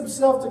presents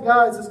Himself to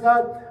God and says,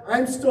 God,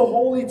 I'm still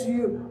holy to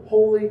you,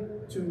 holy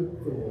to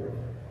the Lord.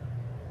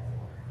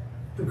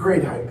 The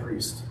great high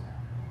priest,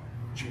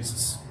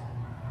 Jesus.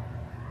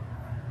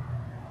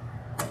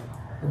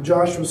 And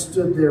Joshua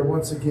stood there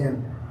once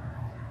again,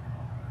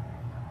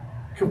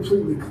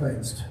 completely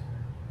cleansed.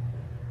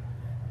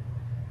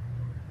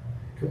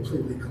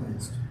 Completely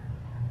cleansed.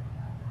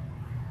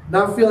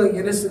 Not feeling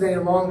innocent any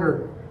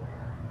longer,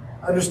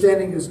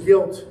 understanding his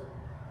guilt,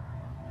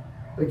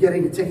 but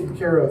getting it taken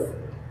care of.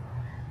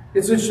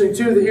 It's interesting,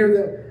 too, to hear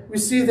that we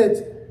see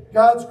that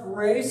God's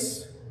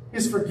grace,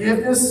 His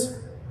forgiveness,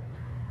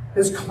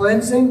 His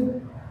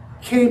cleansing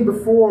came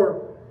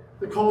before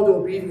the call to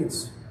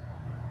obedience.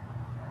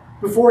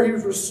 Before he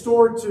was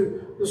restored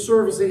to the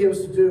service that he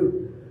was to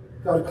do,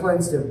 God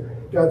cleansed him.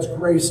 God's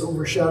grace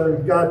overshadowed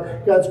him.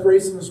 God's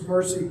grace and His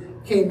mercy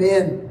came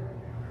in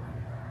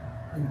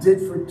and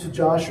did to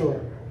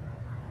Joshua.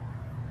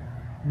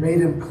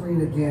 Made him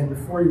clean again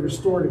before He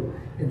restored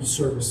him into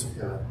service of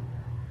God.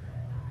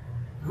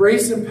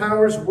 Grace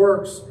empowers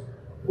works.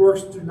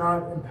 Works do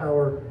not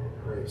empower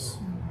grace.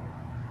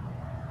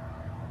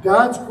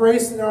 God's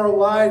grace in our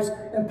lives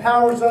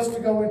empowers us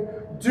to go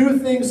and do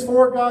things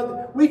for God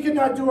that we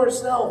cannot do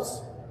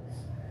ourselves.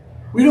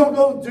 We don't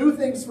go and do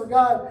things for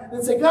God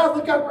and say, God,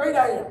 look how great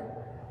I am.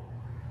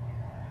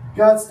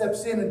 God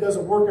steps in and does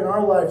a work in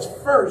our lives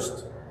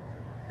first,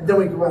 and then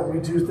we go out and we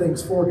do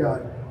things for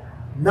God.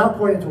 Not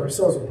pointing to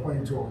ourselves, but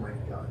pointing to Almighty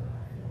God.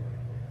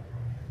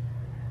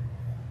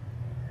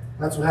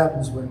 That's what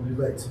happens when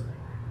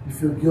you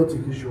feel guilty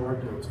because you are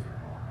guilty.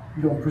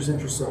 You don't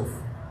present yourself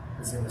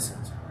as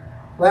innocent.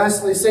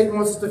 Lastly, Satan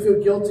wants us to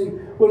feel guilty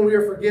when we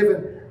are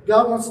forgiven.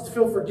 God wants us to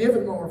feel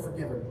forgiven when we're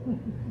forgiven.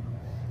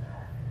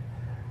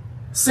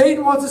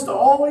 Satan wants us to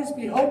always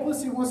be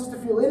hopeless. He wants us to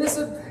feel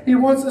innocent. He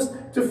wants us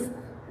to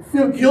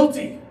feel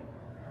guilty.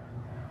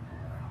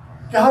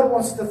 God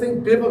wants us to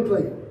think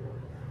biblically.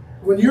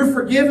 When you're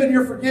forgiven,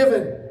 you're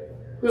forgiven.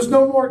 There's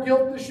no more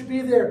guilt that should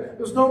be there.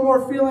 There's no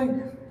more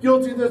feeling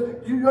guilty.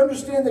 You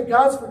understand that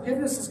God's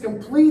forgiveness is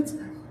complete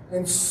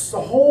and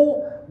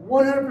whole,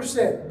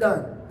 100%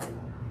 done.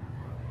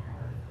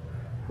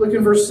 Look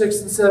in verse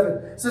 6 and 7.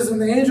 It says,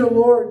 "And the angel of the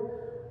Lord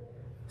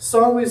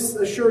solemnly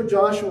assured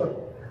Joshua,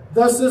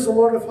 Thus says the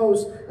Lord of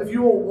hosts, if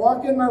you will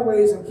walk in my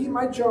ways and keep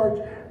my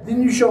charge,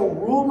 then you shall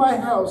rule my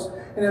house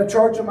and have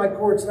charge of my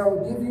courts, and I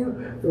will give you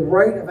the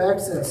right of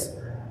access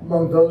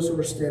among those who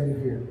are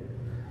standing here."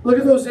 Look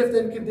at those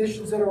if-then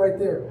conditions that are right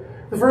there.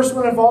 The first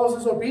one involves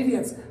his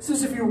obedience. It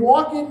says, if you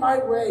walk in my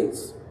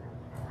ways.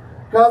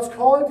 God's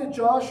calling to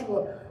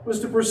Joshua was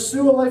to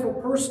pursue a life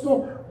of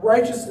personal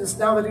righteousness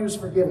now that he was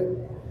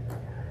forgiven.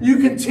 You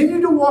continue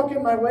to walk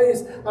in my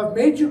ways. I've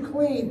made you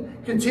clean.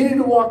 Continue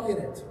to walk in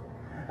it.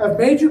 I've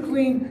made you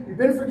clean. You've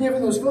been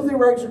forgiven. Those filthy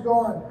rags are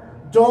gone.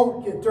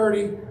 Don't get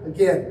dirty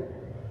again.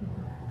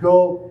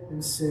 Go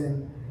and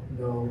sin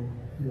no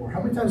more.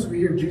 How many times do we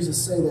hear Jesus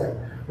say that?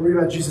 We read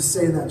about Jesus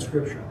saying that in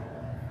Scripture.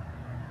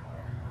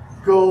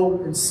 Go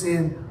and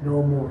sin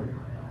no more.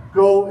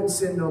 Go and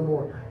sin no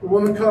more. The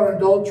woman caught in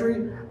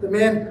adultery, the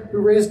man who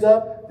raised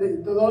up,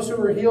 those who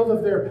were healed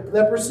of their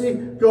leprosy,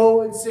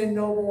 go and sin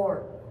no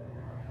more.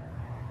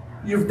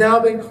 You've now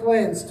been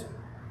cleansed.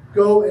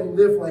 Go and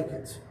live like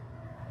it.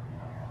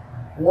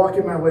 Walk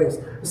in my ways.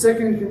 The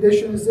second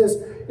condition is this.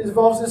 It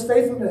involves his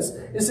faithfulness.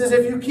 It says,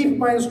 if you keep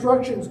my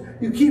instructions,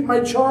 you keep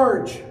my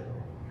charge.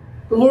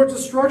 The Lord's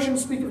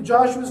instructions speak of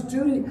Joshua's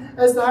duty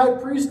as the high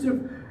priest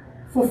to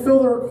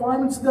fulfill the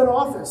requirements of that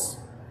office.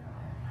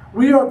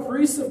 We are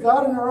priests of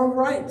God in our own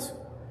right.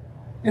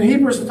 In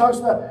Hebrews, it talks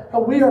about how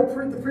we are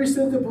the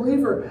priesthood of the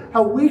believer,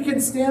 how we can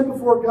stand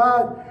before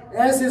God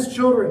as his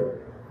children,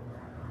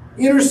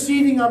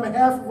 interceding on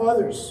behalf of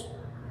others,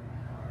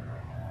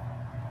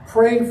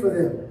 praying for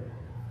them,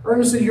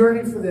 earnestly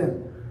yearning for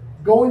them,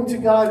 going to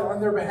God on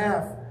their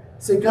behalf.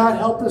 Say, God,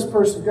 help this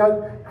person.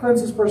 God,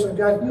 cleanse this person.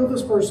 God, heal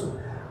this person.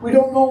 We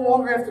don't no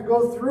longer have to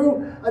go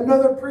through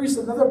another priest,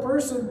 another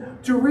person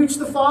to reach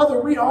the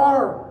Father. We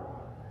are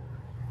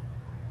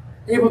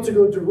able to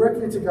go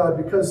directly to God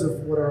because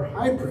of what our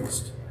high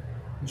priest,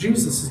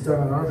 Jesus, has done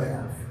on our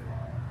behalf.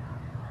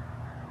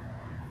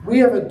 We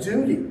have a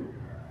duty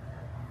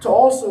to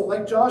also,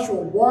 like Joshua,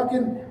 walk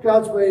in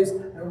God's ways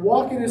and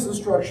walk in his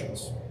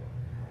instructions.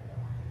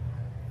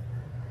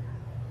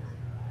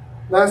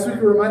 Last week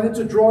we were reminded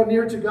to draw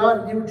near to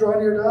God and he would draw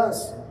near to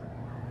us.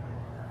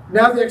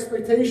 Now the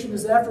expectation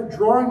is after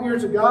drawing near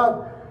to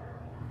God,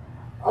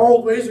 our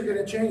old ways are going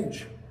to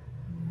change.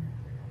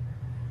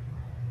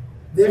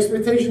 The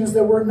expectation is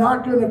that we're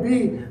not going to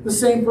be the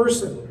same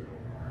person.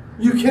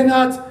 You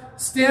cannot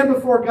stand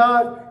before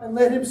God and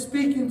let him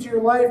speak into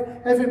your life,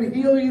 have him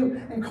heal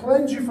you and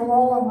cleanse you from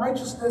all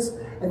unrighteousness,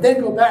 and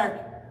then go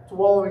back to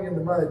wallowing in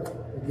the mud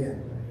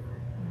again.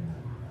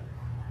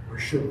 Or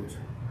shouldn't.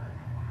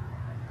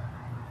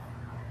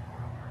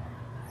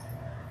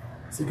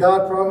 See,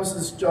 God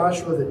promises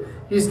Joshua that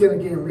he's going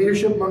to gain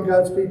leadership among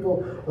God's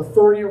people,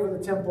 authority over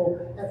the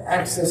temple, and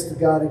access to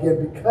God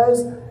again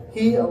because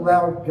he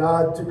allowed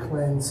God to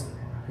cleanse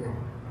him.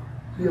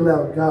 He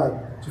allowed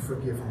God to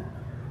forgive him.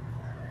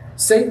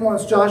 Satan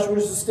wants Joshua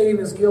to stay in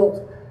his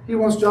guilt. He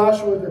wants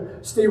Joshua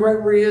to stay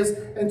right where he is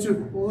and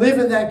to live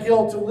in that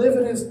guilt, to live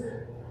in his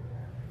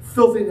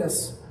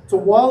filthiness, to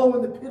wallow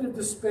in the pit of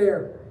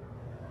despair,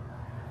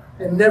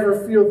 and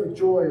never feel the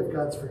joy of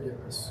God's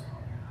forgiveness.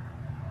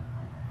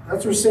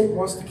 That's where Satan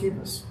wants to keep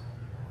us.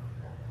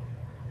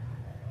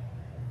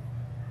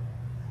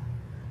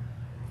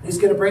 He's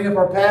going to bring up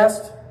our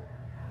past.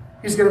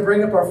 He's going to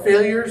bring up our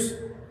failures.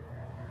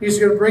 He's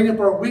going to bring up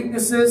our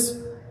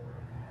weaknesses.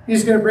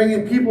 He's going to bring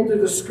in people to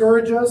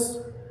discourage us.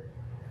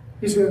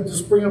 He's going to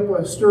just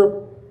stir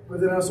up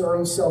within us our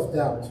own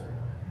self-doubt.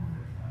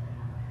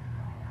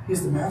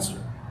 He's the master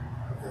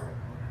of that.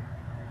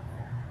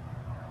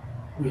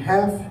 We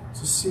have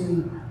to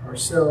see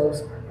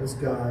ourselves as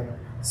God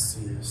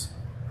sees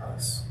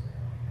us.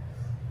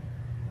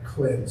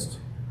 Cleansed,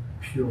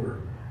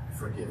 pure,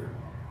 forgiven.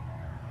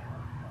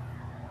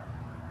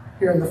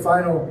 Here in the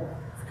final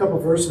couple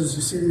of verses,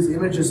 you see these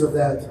images of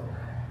that.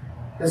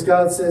 As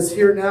God says,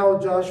 "Hear now,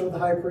 Joshua the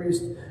high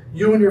priest,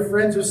 you and your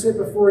friends who sit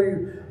before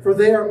you, for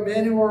they are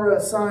men who are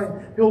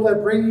assigned. Behold, I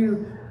bring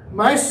you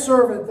my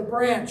servant, the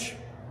branch.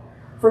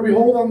 For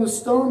behold, on the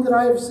stone that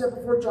I have set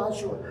before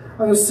Joshua,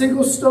 on a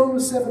single stone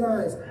with 7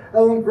 eyes, I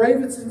will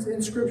engrave its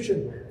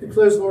inscription,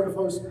 declares the Lord of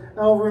hosts.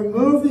 I will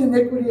remove the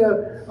iniquity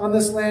on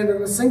this land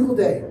in a single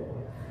day.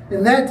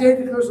 In that day,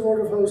 declares the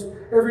Lord of hosts,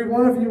 every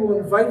one of you will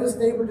invite his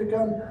neighbor to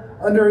come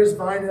under his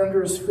vine and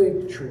under his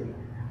fig tree."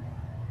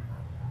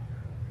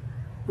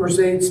 Verse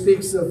 8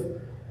 speaks of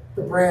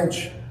the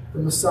branch, the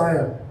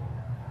Messiah,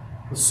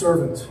 the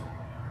servant.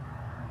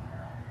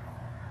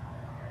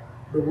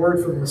 The word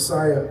for the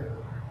Messiah,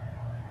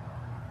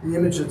 the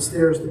image that's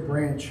there is the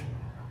branch.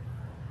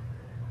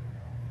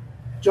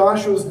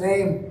 Joshua's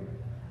name,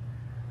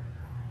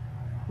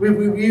 we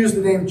use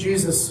the name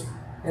Jesus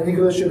in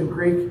English and in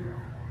Greek.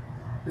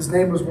 His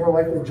name was more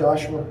likely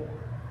Joshua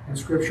in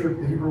Scripture,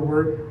 the Hebrew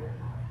word.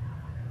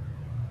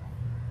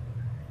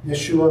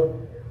 Yeshua,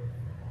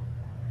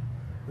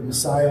 the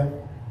Messiah,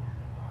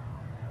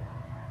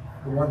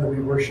 the one that we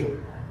worship,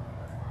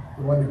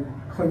 the one who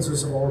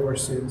cleanses us of all of our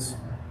sins,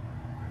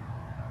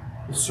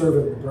 the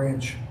servant, the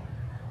branch.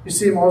 You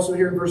see him also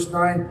here in verse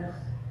 9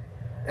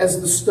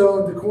 as the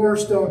stone, the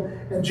cornerstone,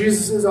 and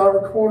Jesus is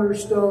our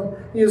cornerstone.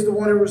 He is the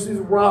one who receives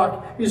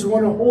rock. He's the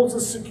one who holds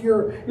us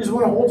secure. He's the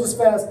one who holds us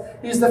fast.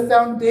 He's the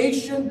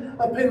foundation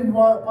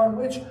upon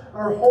which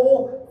our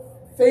whole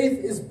faith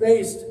is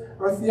based.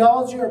 Our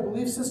theology, our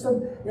belief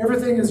system,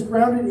 everything is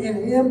grounded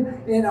in Him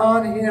and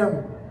on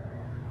Him.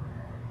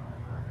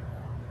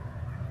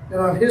 And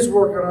on His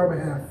work on our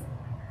behalf.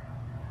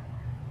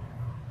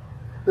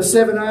 The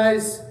 7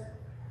 eyes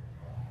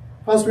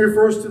possibly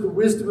refers to the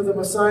wisdom of the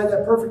Messiah,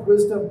 that perfect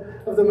wisdom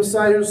of the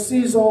Messiah who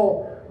sees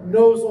all,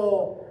 knows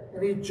all,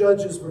 and He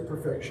judges with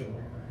perfection,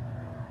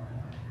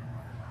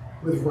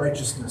 with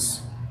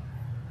righteousness.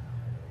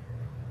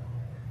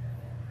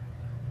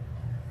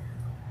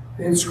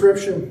 The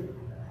inscription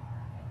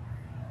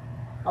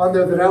on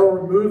there that I will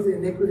remove the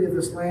iniquity of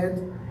this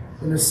land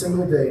in a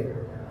single day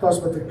talks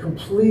about the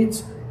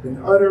complete and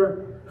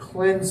utter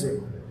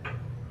cleansing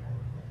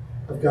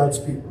of God's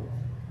people.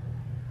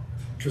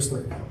 Just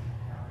like that.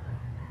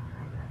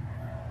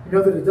 You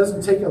know that it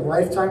doesn't take a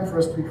lifetime for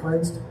us to be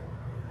cleansed?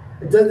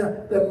 It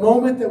doesn't. The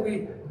moment that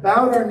we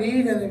bowed our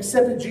knee and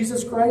accepted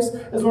Jesus Christ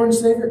as Lord and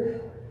Savior,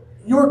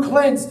 you're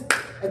cleansed.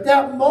 At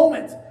that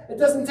moment, it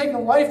doesn't take a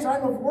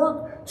lifetime of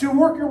work to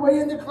work your way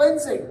into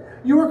cleansing.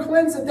 You are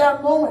cleansed at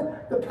that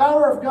moment. The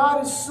power of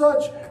God is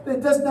such that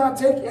it does not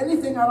take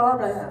anything on our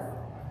behalf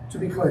to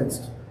be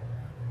cleansed.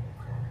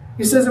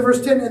 He says in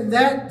verse 10, "In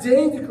that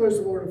day, declares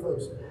the Lord of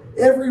hosts,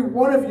 every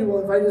one of you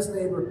will invite his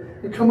neighbor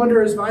and come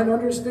under his vine,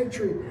 under his fig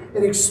tree,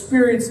 and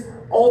experience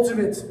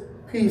ultimate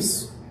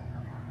peace."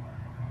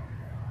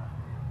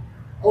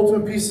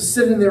 Ultimate peace is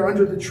sitting there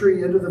under the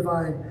tree, under the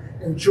vine,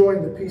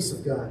 enjoying the peace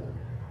of God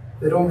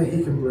that only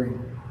He can bring.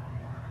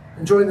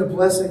 Enjoying the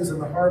blessings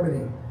and the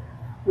harmony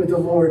with the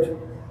Lord.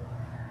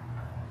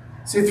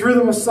 See, through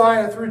the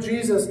Messiah, through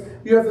Jesus,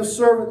 you have the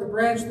servant, the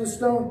branch, the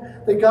stone,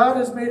 that God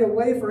has made a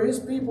way for His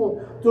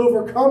people to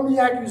overcome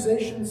the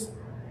accusations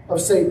of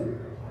Satan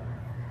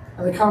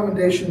and the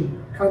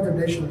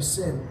condemnation of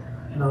sin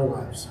in our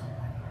lives.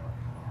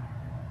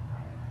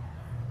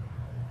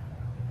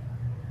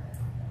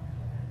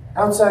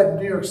 Outside of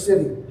New York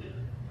City,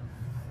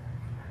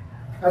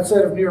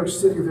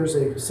 there's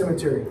a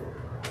cemetery.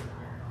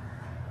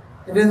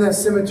 And in that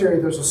cemetery,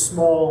 there's a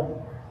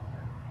small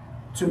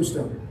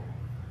tombstone.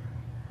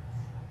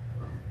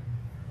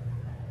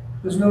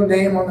 There's no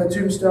name on the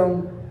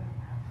tombstone.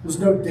 There's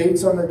no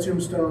dates on the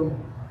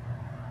tombstone.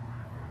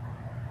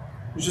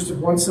 There's just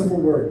one simple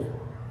word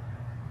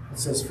that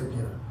says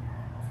forgive.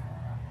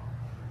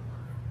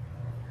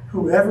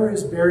 Whoever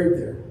is buried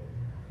there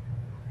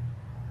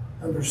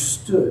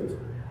understood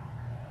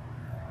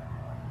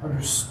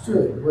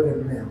what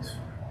it meant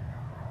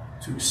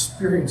to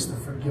experience the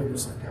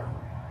forgiveness of God.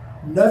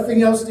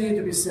 Nothing else needed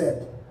to be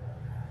said.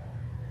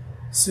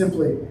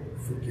 Simply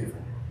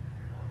forgiven.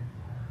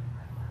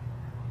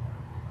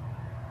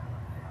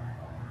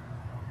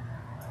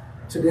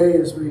 Today,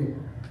 as we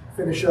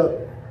finish up,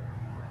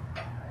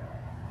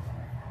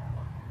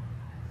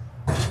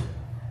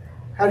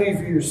 how do you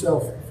view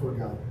yourself before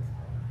God?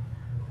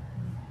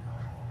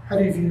 How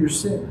do you view your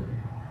sin?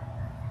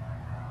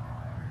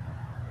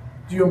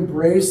 Do you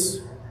embrace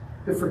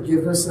the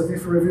forgiveness? Have you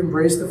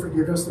embraced the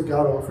forgiveness that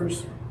God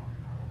offers?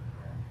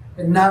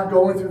 And not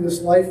going through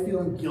this life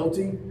feeling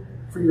guilty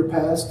for your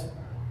past?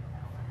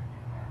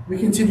 We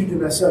continue to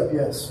mess up,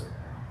 yes.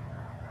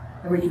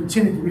 And we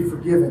continue to be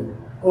forgiven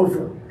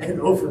over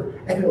and over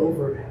and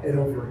over and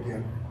over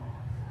again.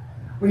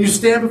 When you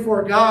stand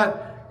before God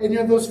and you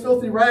have those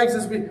filthy rags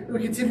as we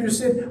continue to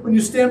sin, when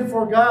you stand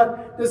before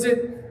God, do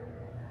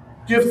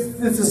you have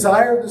this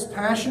desire, this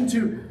passion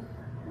to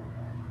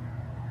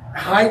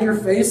hide your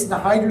face and to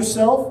hide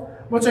yourself?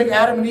 Much like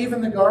Adam and Eve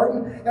in the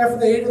garden, after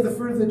they ate of the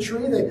fruit of the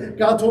tree that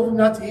God told them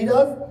not to eat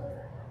of.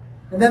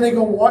 And then they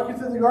go walking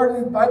through the garden,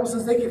 and the Bible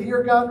says they could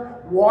hear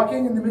God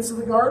walking in the midst of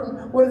the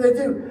garden. What did they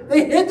do?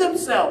 They hid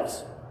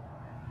themselves.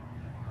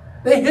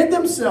 They hid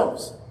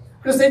themselves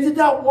because they did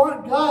not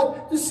want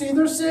God to see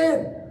their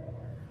sin.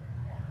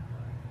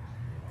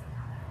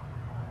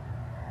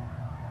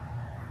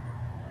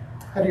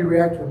 How do you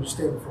react when you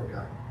stand before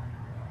God?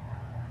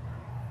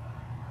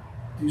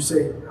 Do you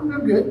say, I'm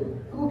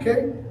good, I'm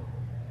okay.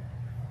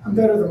 I'm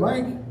better than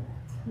Mike.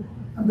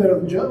 I'm better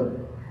than Joe.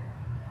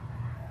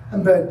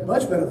 I'm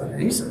much better than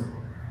Anissa.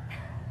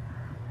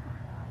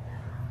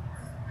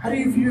 How do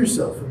you view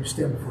yourself when you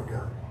stand before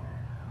God?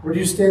 Or do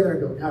you stand there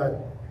and go,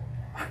 God,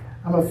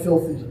 I'm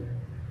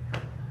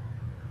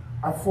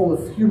full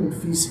of human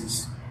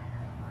feces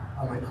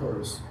on my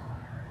clothes.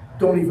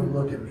 Don't even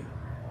look at me.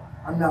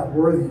 I'm not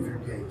worthy of your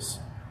gaze.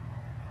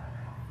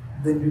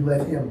 Then you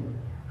let Him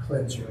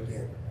cleanse you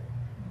again.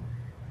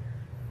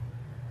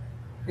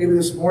 Maybe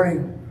this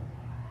morning,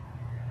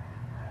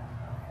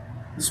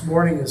 as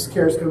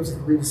Karis comes to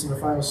lead us in the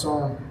final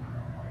song,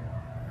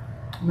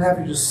 I'm going to have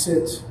you just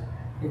sit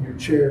in your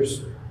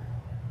chairs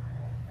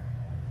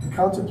and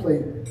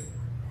contemplate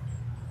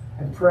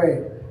and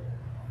pray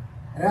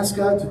and ask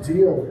God to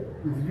deal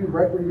with you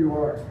right where you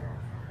are,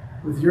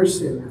 with your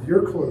sin, with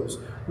your clothes,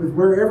 with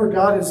wherever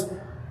God is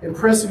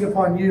impressing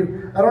upon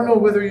you. I don't know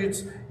whether you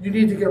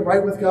need to get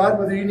right with God,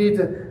 whether you need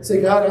to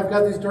say, God, I've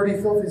got these dirty,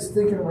 filthy,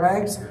 stinking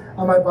rags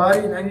on my body,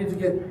 and I need to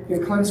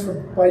get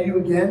cleansed by you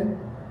again.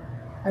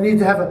 I need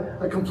to have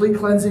a complete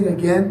cleansing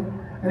again.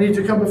 I need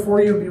to come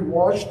before you and be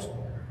washed.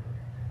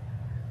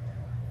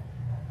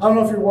 I don't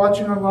know if you're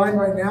watching online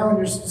right now and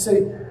you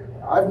say,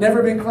 I've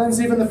never been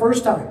cleansed even the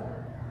first time.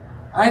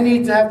 I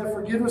need to have the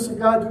forgiveness of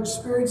God, to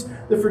experience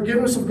the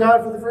forgiveness of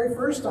God for the very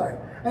first time.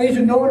 I need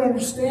to know and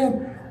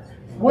understand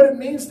what it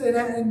means to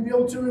and be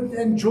able to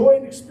enjoy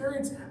and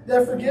experience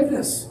that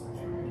forgiveness.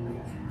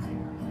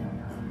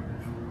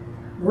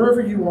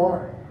 Wherever you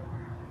are.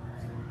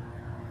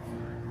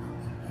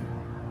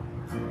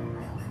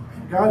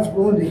 God's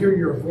willing to hear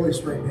your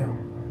voice right now.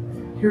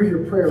 Hear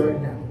your prayer right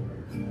now.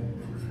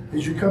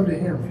 As you come to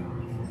Him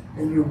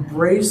and you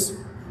embrace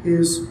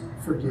His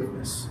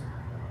forgiveness.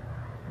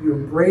 You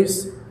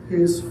embrace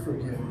His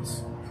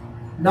forgiveness.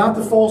 Not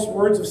the false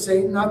words of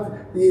Satan,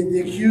 not the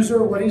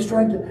accuser, what he's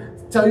trying to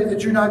tell you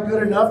that you're not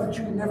good enough, that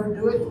you can never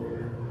do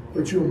it.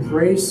 But you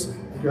embrace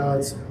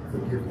God's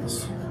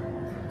forgiveness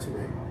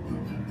today.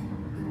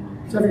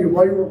 So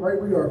while you're right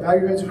where you are, bow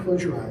your heads and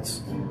close your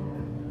eyes.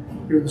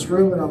 You're in this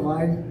room and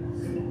online.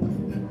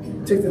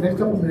 Take the next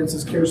couple minutes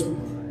as Karis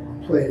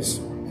plays.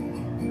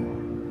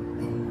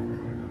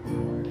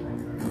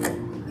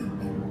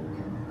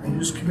 And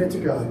just commit to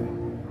God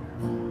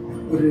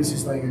what it is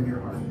He's laying in your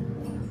heart.